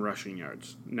 7 rushing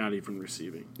yards, not even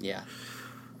receiving. Yeah.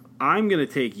 I'm going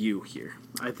to take you here.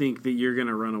 I think that you're going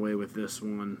to run away with this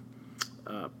one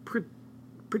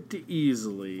pretty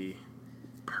easily,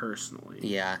 personally.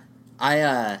 Yeah.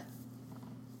 I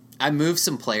moved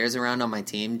some players around on my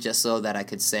team just so that I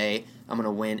could say I'm going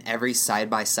to win every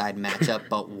side-by-side matchup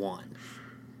but one.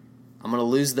 I'm going to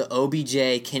lose the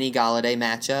OBJ Kenny Golladay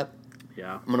matchup.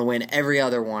 Yeah. I'm going to win every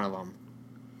other one of them.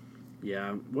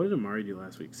 Yeah. What did Amari do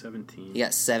last week? 17. He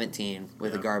got 17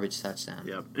 with a garbage touchdown.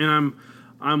 Yep. And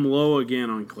I'm low again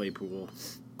on Claypool.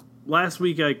 Last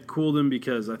week I cooled him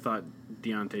because I thought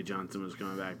Deontay Johnson was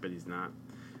coming back, but he's not.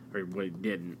 Or well, he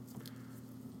didn't.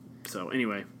 So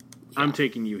anyway, I'm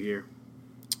taking you here.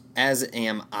 As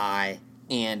am I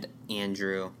and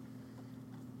Andrew.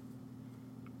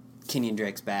 Kenyon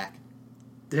Drake's back.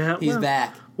 Yeah, He's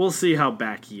back. We'll see how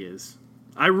back he is.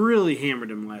 I really hammered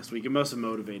him last week. It must have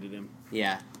motivated him.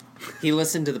 Yeah. He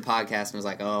listened to the podcast and was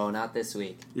like, oh, not this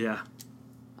week. Yeah.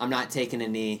 I'm not taking a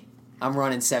knee. I'm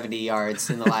running 70 yards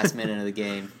in the last minute of the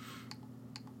game.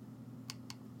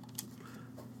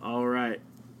 All right.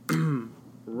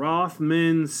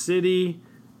 Rothman City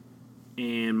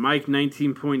and Mike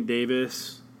 19-Point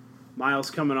Davis.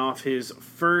 Miles coming off his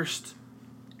first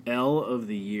L of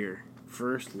the year.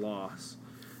 First loss.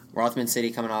 Rothman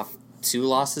City coming off 2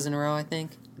 losses in a row, I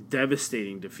think.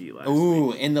 Devastating defeat last week.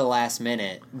 Ooh, in the last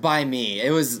minute. By me.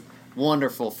 It was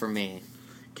wonderful for me.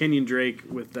 Kenyon Drake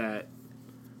with that.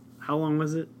 How long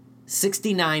was it?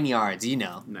 69 yards, you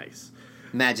know. Nice.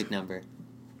 Magic number.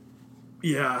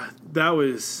 Yeah, that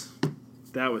was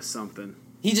something.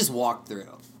 He just walked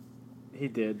through. He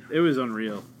did. It was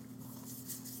unreal.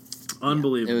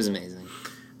 Unbelievable. Yeah, it was amazing.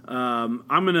 I'm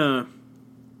going to...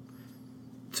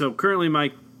 So currently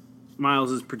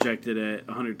Miles is projected at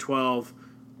 112.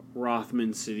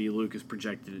 Rothman City, Luke is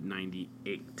projected at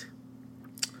 98.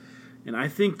 And I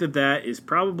think that is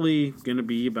probably going to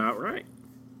be about right.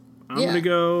 I'm going to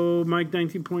go Mike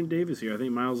 19-Point Davis here. I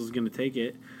think Miles is going to take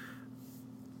it.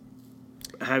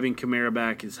 Having Kamara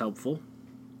back is helpful.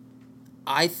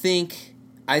 I think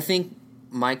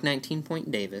Mike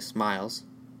 19-Point Davis, Miles,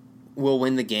 will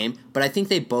win the game, but I think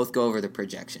they both go over the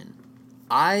projection.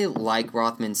 I like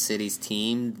Rothman City's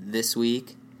team this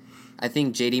week. I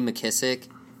think J.D. McKissick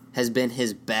has been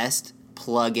his best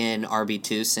plug-in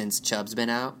RB2 since Chubb's been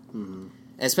out,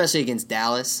 especially against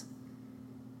Dallas.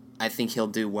 I think he'll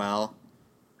do well.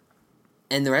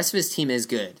 And the rest of his team is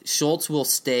good. Schultz will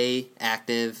stay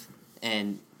active,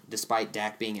 and despite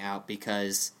Dak being out,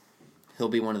 because he'll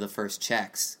be one of the first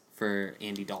checks for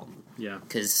Andy Dalton. Yeah.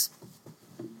 Because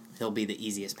he'll be the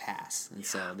easiest pass, and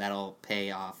so that'll pay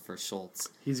off for Schultz.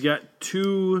 He's got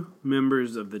 2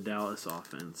 members of the Dallas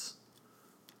offense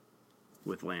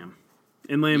with Lamb.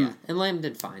 And Lamb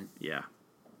did fine. Yeah.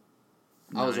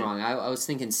 I was wrong. I was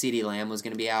thinking CeeDee Lamb was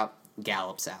going to be out.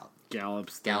 Gallup's out.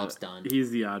 Gallup's done.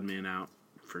 He's the odd man out,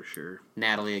 for sure.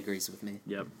 Natalie agrees with me.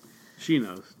 Yep. She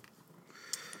knows.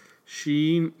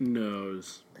 She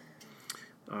knows.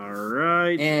 All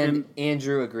right. And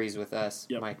Andrew agrees with us.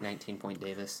 Yep. Mike 19-Point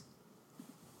Davis.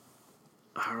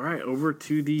 All right. Over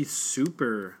to the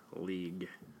Super League.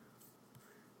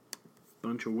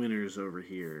 Bunch of winners over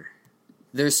here.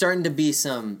 There's starting to be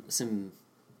some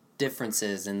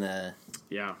differences in the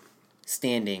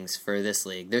standings for this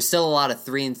league. There's still a lot of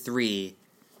 3-3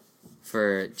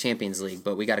 for Champions League,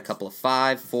 but we got a couple of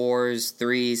 5, 4s,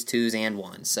 3s, 2s, and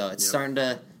 1s. So it's starting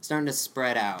to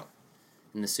spread out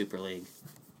in the Super League.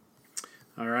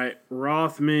 All right,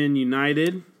 Rothman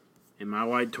United and My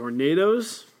Wide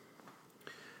Tornadoes.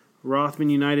 Rothman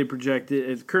United projected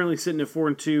is currently sitting at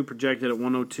 4-2, projected at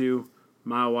 102.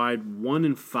 My Wide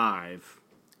 1-5.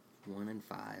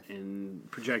 1-5. And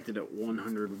projected at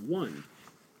 101.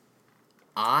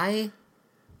 I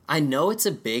know it's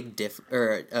a big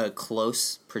or a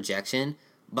close projection,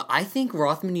 but I think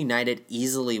Rothman United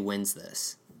easily wins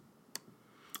this.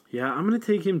 Yeah, I'm going to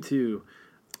take him too.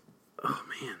 Oh,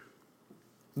 man.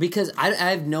 Because I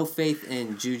have no faith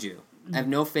in Juju. I have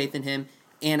no faith in him,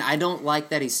 and I don't like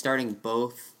that he's starting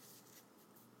both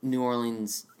New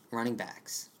Orleans running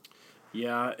backs.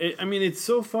 Yeah, it's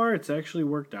so far it's actually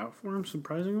worked out for him,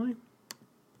 surprisingly.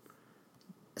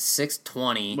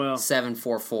 620, Well,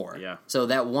 744. yeah. So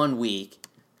that 1 week,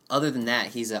 other than that,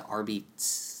 he's an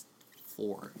RB4.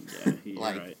 Yeah, you're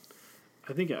right.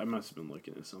 I think I must have been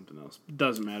looking at something else.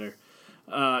 Doesn't matter.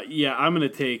 Yeah, I'm gonna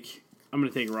take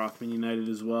Rothman United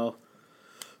as well.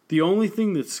 The only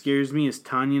thing that scares me is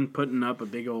Tanyan putting up a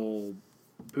big old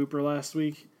pooper last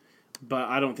week, but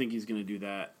I don't think he's gonna do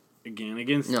that again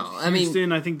against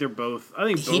Houston. I think they're both. I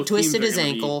think he twisted his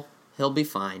ankle. He'll be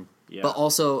fine. Yeah. But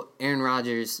also, Aaron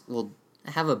Rodgers will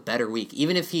have a better week.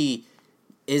 Even if he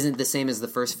isn't the same as the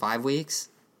first 5 weeks,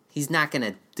 he's not going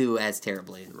to do as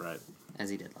terribly as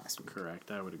he did last week.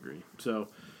 Correct. I would agree. So,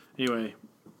 anyway,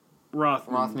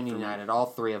 Rothman United. All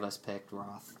 3 of us picked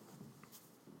Roth.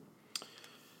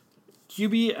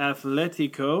 QB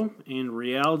Atletico and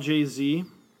Real JZ.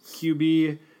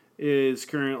 QB is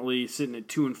currently sitting at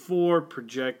 2-4,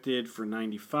 projected for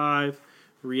 95.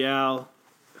 Real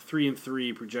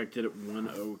 3-3, projected at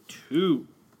 102.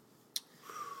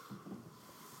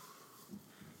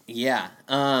 Yeah,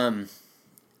 I'm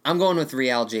going with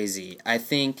Real JZ. I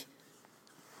think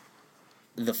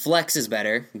the flex is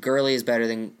better. Gurley is better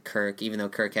than Kirk, even though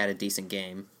Kirk had a decent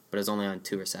game, but it was only on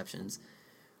 2 receptions.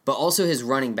 But also his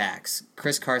running backs,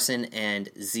 Chris Carson and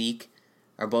Zeke,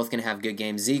 are both going to have good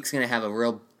games. Zeke's going to have a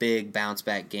real big bounce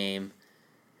back game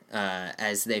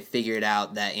as they figured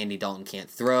out that Andy Dalton can't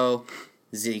throw.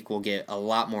 Zeke will get a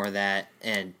lot more of that,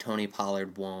 and Tony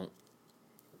Pollard won't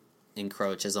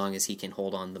encroach as long as he can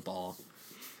hold on the ball.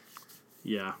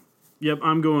 Yeah. Yep,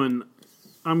 I'm going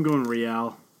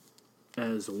Real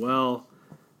as well.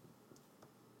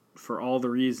 For all the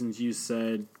reasons you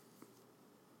said.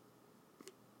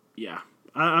 Yeah.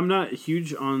 I'm not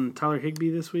huge on Tyler Higbee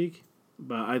this week,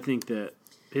 but I think that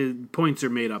his points are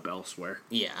made up elsewhere.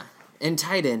 Yeah. And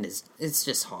tight end it's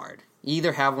just hard. You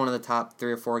either have one of the top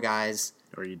 3 or 4 guys,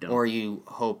 or you don't. Or you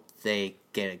hope they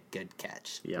get a good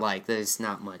catch. Yep. Like, there's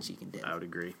not much you can do. I would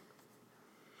agree.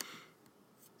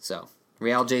 So,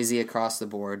 Real JZ across the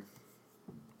board.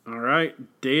 All right.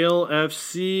 Dale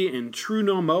FC and True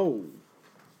No Mo.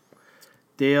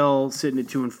 Dale sitting at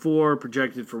 2-4,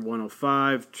 projected for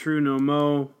 105. True No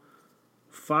Mo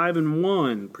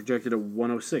 5-1, projected at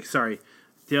 106. Sorry,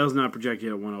 Dale's not projected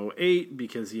at 108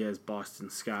 because he has Boston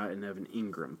Scott and Evan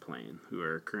Ingram playing, who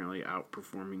are currently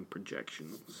outperforming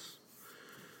projections.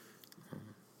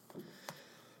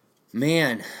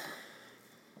 Man,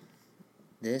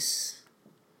 this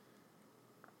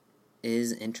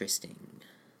is interesting.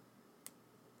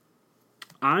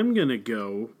 I'm going to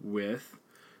go with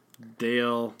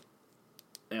Dale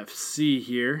FC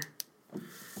here.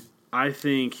 I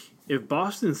think if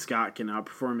Boston Scott can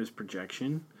outperform his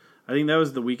projection, I think that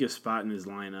was the weakest spot in his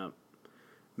lineup.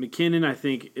 McKinnon, I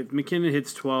think if McKinnon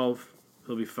hits 12,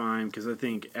 he'll be fine because I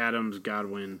think Adams,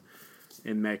 Godwin,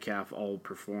 and Metcalf all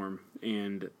perform.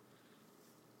 And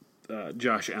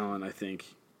Josh Allen, I think,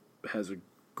 has a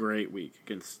great week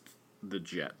against the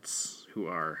Jets, who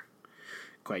are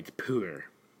quite poor.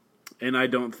 And I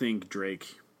don't think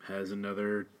Drake has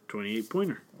another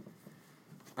 28-pointer.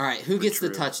 All right, who gets the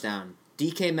touchdown?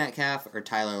 DK Metcalf or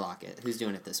Tyler Lockett? Who's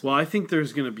doing it this week? Well, I think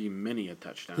there's going to be many a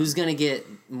touchdown. Who's going to get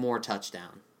more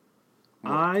touchdown?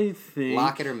 I think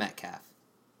Lockett or Metcalf?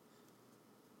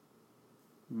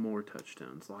 More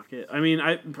touchdowns, Lockett. I mean,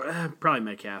 probably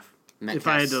Metcalf. If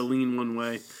I had to lean one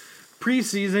way.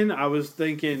 Preseason, I was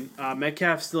thinking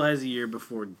Metcalf still has a year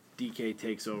before DK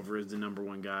takes over as the number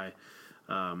 1 guy.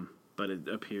 But it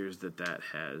appears that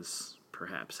has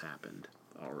perhaps happened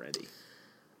already.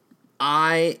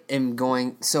 I am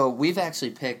going... So we've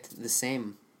actually picked the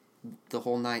same the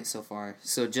whole night so far.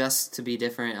 So just to be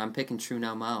different, I'm picking True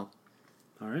No Mo.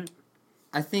 All right.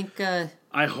 I think... I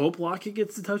hope Lockett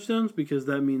gets the touchdowns because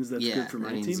that means that's good for my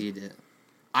team. Yeah, that means you did.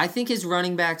 I think his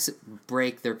running backs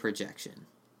break their projection.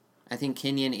 I think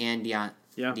Kenyon and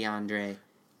DeAndre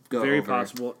go Very over.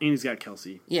 possible. And he's got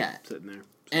Kelsey sitting there.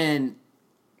 So. And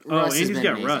Russ and he's got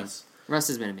amazing. Russ. Russ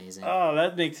has been amazing. Oh,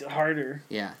 that makes it harder.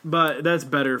 Yeah. But that's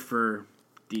better for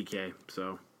DK,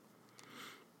 so.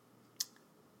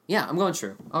 Yeah, I'm going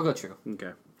True. I'll go True.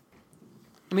 Okay.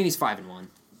 I mean, he's 5-1.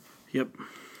 Yep.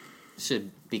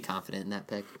 Should be confident in that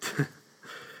pick.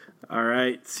 All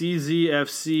right,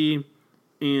 CZFC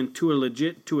and Tua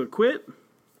Legit, Tua Quit.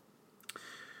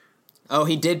 Oh,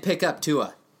 he did pick up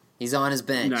Tua. He's on his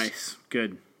bench. Nice,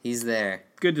 good. He's there.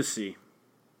 Good to see.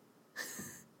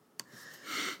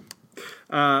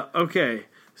 Okay,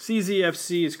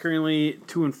 CZFC is currently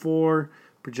 2-4,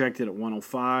 projected at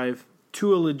 105.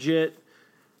 Tua Legit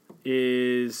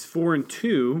is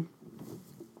 4-2,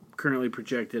 currently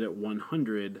projected at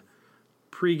 100.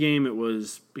 Pre-game, he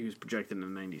was projected at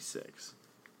 96,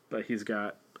 but he's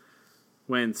got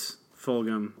Wentz,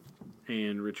 Fulgham,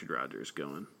 and Richard Rodgers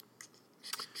going.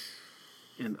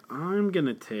 And I'm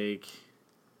gonna take.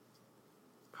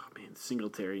 Oh man,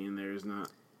 Singletary in there is not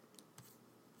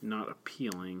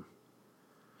appealing.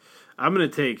 I'm gonna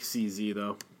take CZ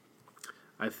though.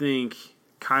 I think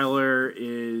Kyler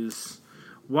is.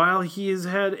 While he has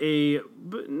had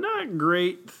not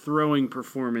great throwing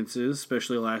performances,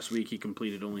 especially last week, he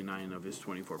completed only 9 of his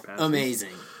 24 passes.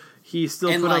 Amazing. He still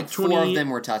and put like up 20. 4 of them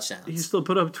were touchdowns. He still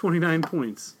put up 29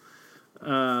 points.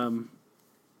 And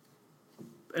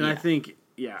I think,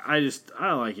 I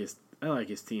like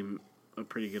his team a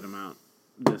pretty good amount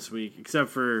this week, except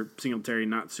for Singletary,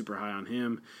 not super high on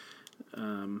him.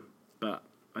 But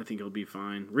I think he'll be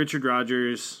fine. Richard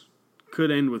Rodgers could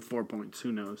end with 4 points.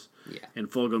 Who knows? Yeah. And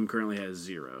Fulgham currently has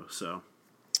 0. So.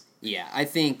 Yeah, I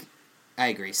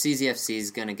agree. CZFC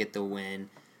is going to get the win.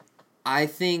 I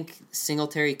think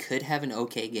Singletary could have an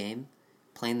okay game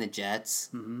playing the Jets.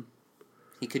 Mm-hmm.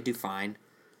 He could do fine.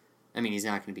 I mean, he's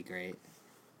not going to be great.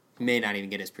 He may not even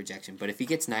get his projection, but if he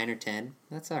gets 9 or 10,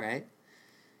 that's all right.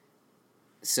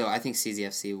 So I think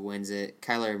CZFC wins it.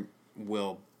 Kyler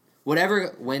will.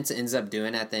 Whatever Wentz ends up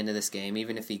doing at the end of this game,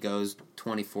 even if he goes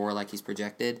 24 like he's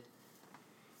projected,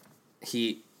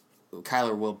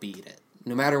 Kyler will beat it.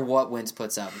 No matter what Wentz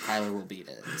puts up, Kyler will beat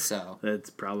it. So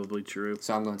that's probably true.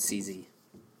 So I'm going CZ.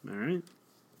 All right.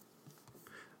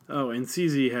 Oh, and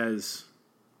CZ has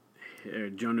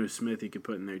Jonnu Smith he could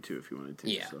put in there too if you wanted to.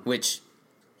 Yeah, so. Which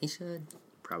he should.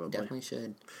 Probably. Definitely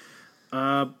should.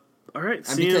 All right,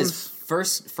 because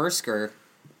Fursker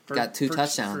got 2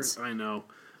 touchdowns. I know.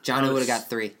 Johnny would have got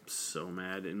 3. So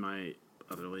mad in my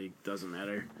other league. Doesn't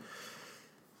matter.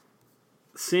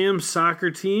 Sam's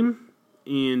soccer team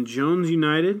and Jones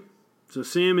United. So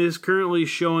Sam is currently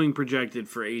showing projected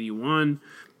for 81,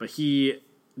 but he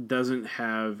doesn't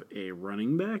have a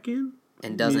running back in.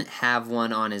 And doesn't have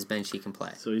one on his bench he can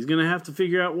play. So he's going to have to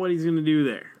figure out what he's going to do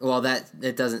there. Well,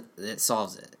 it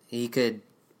solves it. He could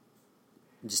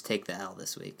just take the L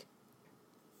this week.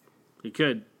 He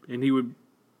could. And he would.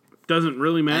 Doesn't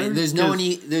really matter. There's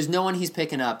no one he's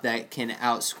picking up that can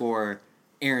outscore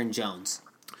Aaron Jones.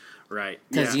 Right.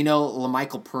 Because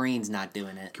LaMichael Perrine's not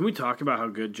doing it. Can we talk about how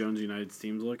good Jones United's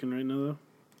team's looking right now, though?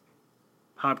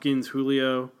 Hopkins,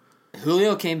 Julio.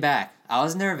 Julio came back. I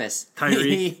was nervous.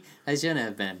 Tyreek. I shouldn't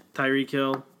have been. Tyreek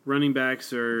Hill. Running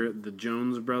backs are the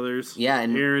Jones brothers. Yeah.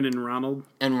 And Aaron and Ronald.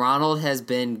 And Ronald has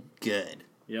been good.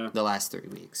 Yeah. The last 3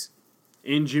 weeks.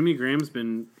 And Jimmy Graham's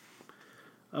been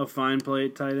a fine play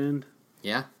at tight end.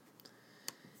 Yeah.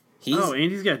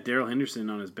 And he's got Darrell Henderson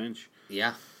on his bench.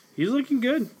 Yeah. He's looking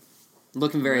good.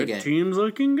 Looking very good. Team's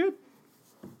looking good.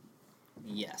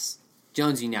 Yes.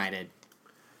 Jones United.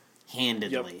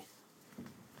 Handedly. Yep.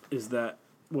 Is that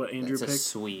what Andrew picked? That's a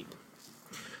sweep.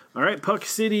 All right, Puck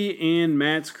City and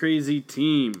Matt's crazy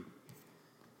team.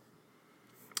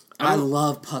 I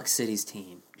love Puck City's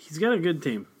team. He's got a good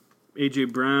team. A.J.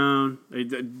 Brown,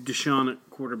 Deshaun at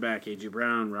quarterback, A.J.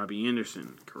 Brown, Robbie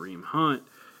Anderson, Kareem Hunt,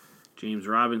 James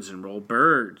Robinson, Roll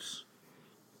Birds,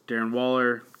 Darren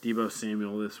Waller, Deebo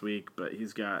Samuel this week, but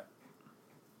he's got...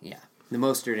 Yeah, the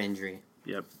Mostert injury.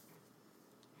 Yep.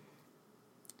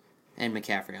 And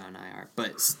McCaffrey on IR.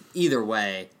 But either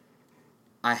way,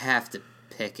 I have to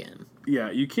pick him.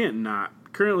 Yeah, you can't not.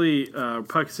 Currently,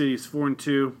 Puck City's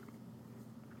 4-2,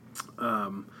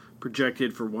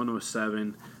 projected for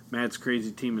 107. Matt's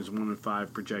crazy team is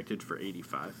 1-5, projected for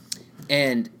 85.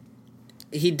 And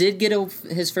he did get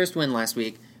his first win last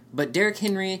week, but Derrick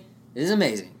Henry is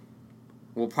amazing.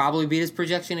 Will probably beat his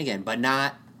projection again, but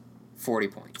not 40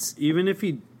 points. Even if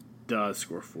he does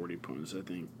score 40 points, I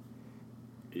think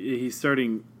he's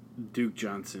starting Duke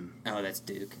Johnson. Oh, that's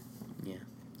Duke. Yeah.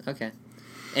 Okay.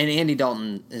 And Andy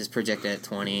Dalton is projected at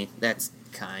 20. That's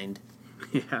kind.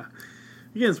 Yeah.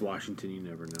 Against Washington, you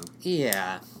never know.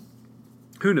 Yeah.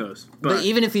 Who knows? But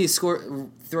even if he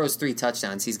throws 3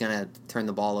 touchdowns, he's going to turn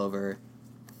the ball over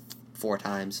 4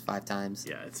 times, 5 times.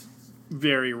 Yeah, it's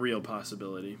very real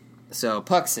possibility. So,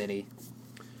 Puck City,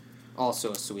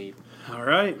 also a sweep. All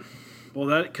right. Well,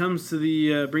 that comes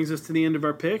to brings us to the end of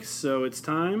our picks, so it's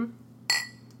time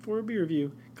for a beer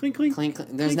review. Clink, clink. Clink,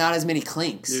 clink. There's not as many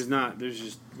clinks. There's not.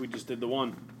 We just did the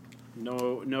one.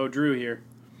 No Drew here.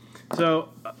 So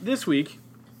this week,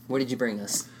 What did you bring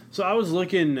us? so I was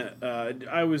looking.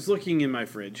 I was looking in my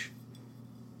fridge.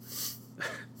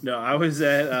 No, I was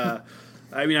at.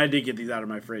 I mean, I did get these out of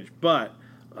my fridge, but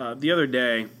the other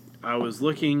day I was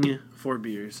looking for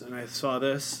beers and I saw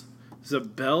this. It's a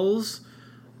Bell's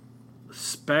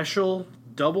Special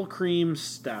Double Cream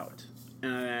Stout,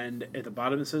 and at the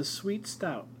bottom it says Sweet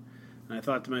Stout. And I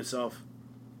thought to myself,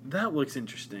 that looks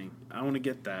interesting. I want to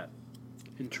get that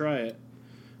and try it.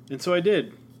 And so I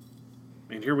did.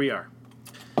 And here we are.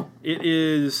 It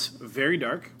is very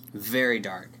dark. Very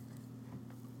dark.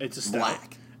 It's a stout.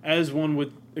 Black. As one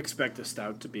would expect a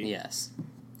stout to be. Yes.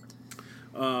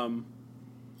 Let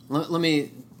Let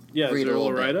me read a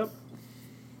little write-up.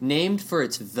 Named for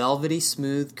its velvety,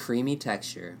 smooth, creamy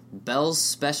texture, Bell's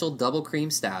Special Double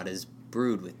Cream Stout is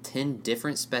brewed with 10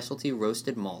 different specialty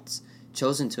roasted malts,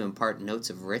 chosen to impart notes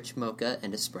of rich mocha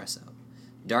and espresso.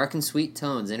 Dark and sweet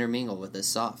tones intermingle with a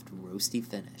soft, roasty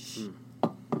finish.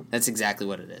 That's exactly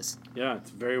what it is. Yeah, it's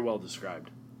very well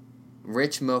described.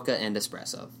 Rich mocha and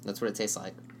espresso. That's what it tastes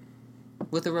like.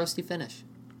 With a roasty finish.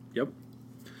 Yep. And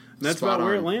that's Spot about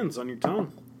where it on. lands on your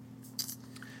tongue.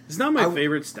 It's not my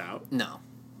favorite stout. No.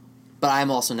 But I'm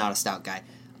also not a stout guy.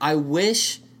 I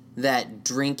wish that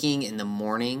drinking in the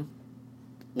morning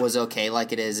was okay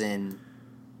like it is in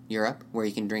Europe, where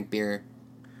you can drink beer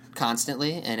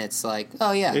constantly, and it's like,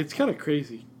 oh yeah. It's kind of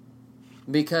crazy.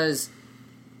 Because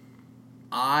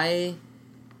I'm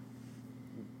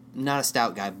not a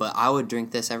stout guy, but I would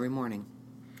drink this every morning.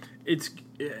 It's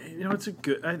it's a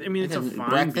good. I mean, it's a fine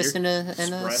breakfast beer. and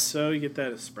a espresso. You get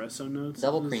that espresso notes.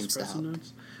 Double those cream espresso stout.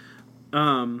 Notes.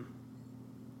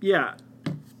 Yeah,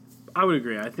 I would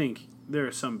agree. I think there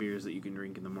are some beers that you can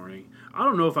drink in the morning. I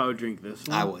don't know if I would drink this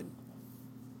one. I would.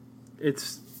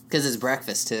 It's Because it's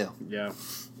breakfast, too. yeah.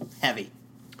 Heavy.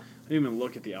 I didn't even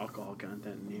look at the alcohol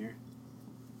content in here.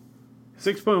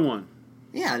 6.1.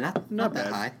 Yeah, not that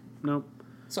bad. high. Nope.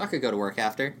 So I could go to work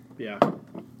after, Yeah,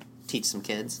 teach some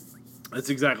kids. that's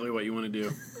exactly what you want to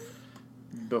do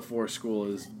before school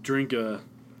is drink a.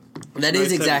 That nice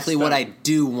is exactly heavy what stout. I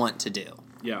do want to do.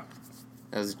 Yeah.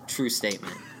 That was a true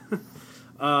statement.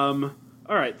 All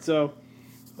right. So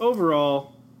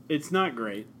overall, it's not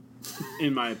great,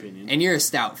 in my opinion. And you're a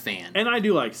stout fan. And I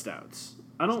do like stouts.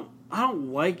 I don't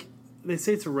like. They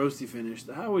say it's a roasty finish.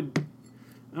 I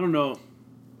don't know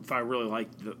if I really like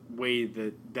the way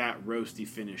that roasty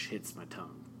finish hits my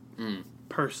tongue.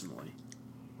 Personally.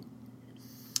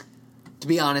 To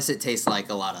be honest, it tastes like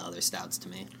a lot of other stouts to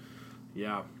me.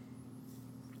 Yeah.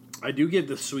 I do get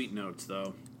the sweet notes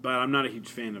though, but I'm not a huge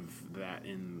fan of that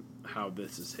in how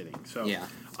this is hitting. So Yeah.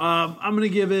 I'm gonna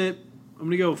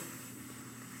go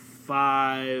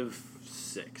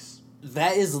 5.6.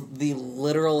 That is the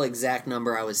literal exact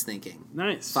number I was thinking.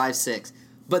 Nice. 5.6.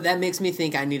 But that makes me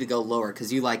think I need to go lower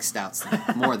because you like stouts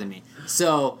more than me.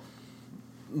 So,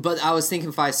 but I was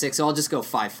thinking 5.6, so I'll just go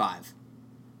 5.5.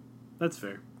 That's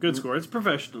fair. Good score. It's a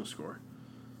professional score.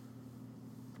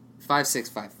 5.6,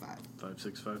 5.5.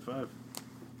 5.655.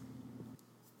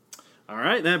 All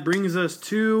right, that brings us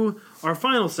to our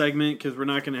final segment because we're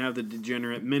not going to have the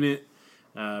degenerate minute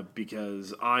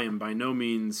because I am by no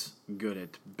means good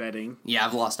at betting. Yeah,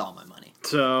 I've lost all my money.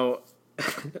 So,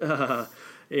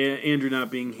 Andrew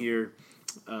not being here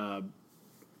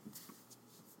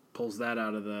pulls that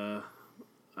out of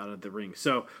the ring.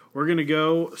 So we're gonna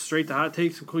go straight to hot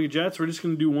takes and cool your jets. We're just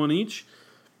gonna do one each.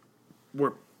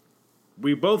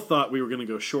 We both thought we were gonna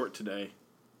go short today,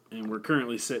 and we're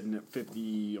currently sitting at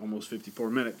almost 54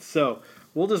 minutes. So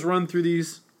we'll just run through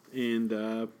these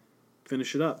and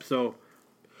finish it up. So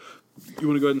you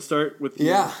want to go ahead and start with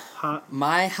your hot?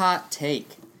 My hot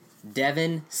take,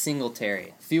 Devin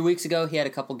Singletary. A few weeks ago, he had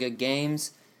a couple good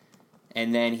games,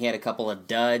 and then he had a couple of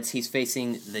duds. He's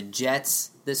facing the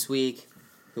Jets this week,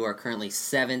 who are currently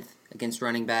 7th against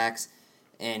running backs,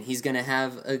 and he's gonna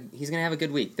have a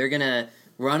good week. They're gonna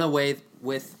run away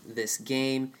with this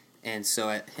game, and so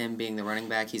at him being the running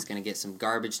back, he's gonna get some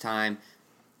garbage time.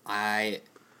 I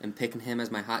am picking him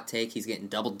as my hot take. He's getting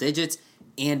double digits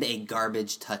and a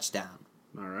garbage touchdown.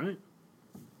 All right.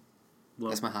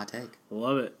 That's my hot take.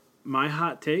 Love it. My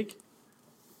hot take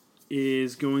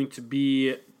is going to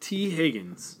be T.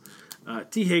 Higgins.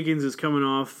 T. Higgins is coming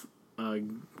off a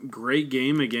great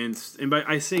game against, and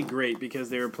I say great because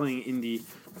they were playing Indy,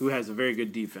 who has a very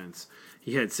good defense.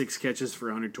 He had 6 catches for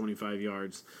 125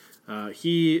 yards.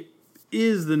 He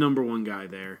is the number one guy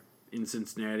there in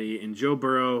Cincinnati, and Joe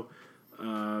Burrow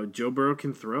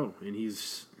can throw, and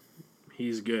he's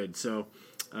good. So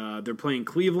they're playing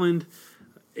Cleveland,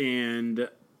 and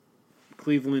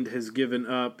Cleveland has given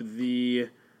up the,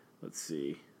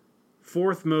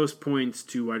 fourth most points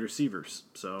to wide receivers.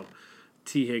 So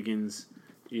T. Higgins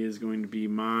is going to be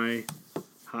my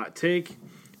hot take.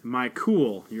 My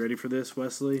cool. You ready for this,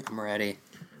 Wesley? I'm ready.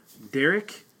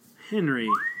 Derrick Henry.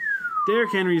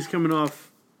 Derrick Henry is coming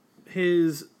off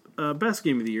his best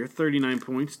game of the year, 39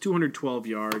 points, 212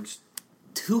 yards.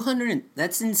 200.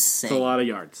 That's insane. That's a lot of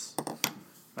yards.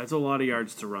 That's a lot of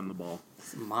yards to run the ball.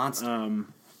 It's a monster.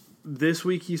 This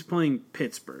week he's playing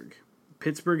Pittsburgh.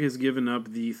 Pittsburgh has given up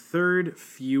the third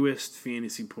fewest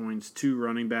fantasy points to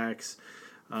running backs.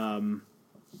 And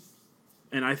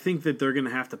I think that they're going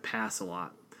to have to pass a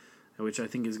lot, which I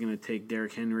think is going to take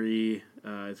Derrick Henry.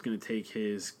 It's going to take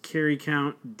his carry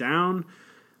count down.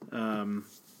 I'm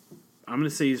going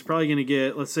to say he's probably going to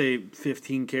get, let's say,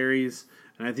 15 carries.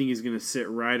 And I think he's going to sit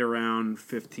right around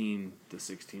 15 to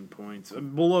 16 points.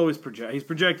 Below his he's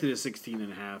projected at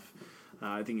 16.5.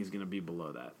 I think he's going to be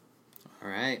below that. All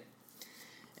right.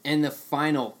 And the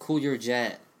final Cool Your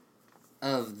Jet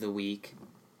of the week,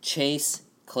 Chase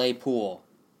Claypool.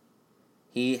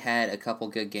 He had a couple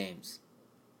good games.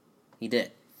 He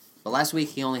did. But last week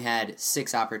he only had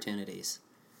 6 opportunities.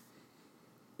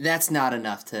 That's not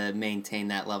enough to maintain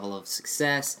that level of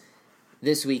success.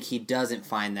 This week he doesn't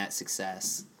find that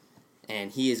success.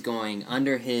 And he is going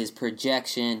under his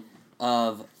projection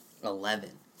of 11.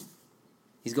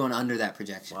 He's going under that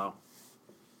projection. Wow.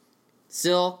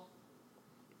 Still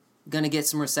going to get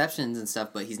some receptions and stuff,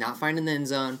 but he's not finding the end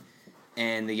zone,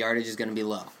 and the yardage is going to be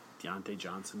low. Deontay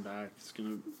Johnson back. It's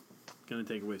going to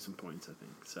take away some points, I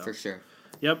think. So. For sure.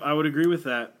 Yep, I would agree with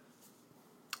that.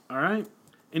 All right.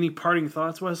 Any parting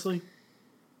thoughts, Wesley?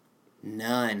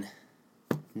 None.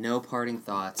 No parting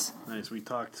thoughts. Nice. We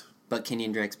talked. But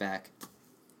Kenyon Drake's back.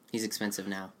 He's expensive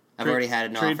now. I've already had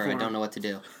an offer. I don't know what to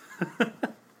do.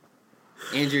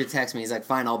 Andrew texts me. He's like,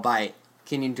 fine, I'll bite.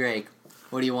 Kenyon Drake,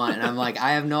 what do you want? And I'm like,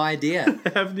 I have no idea. I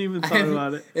haven't even thought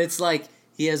about it. It's like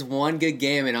he has one good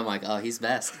game, and I'm like, oh, he's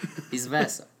best. He's the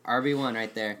best. RB1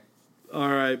 right there. All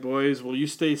right, boys. Well, you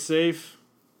stay safe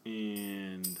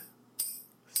and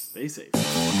stay safe.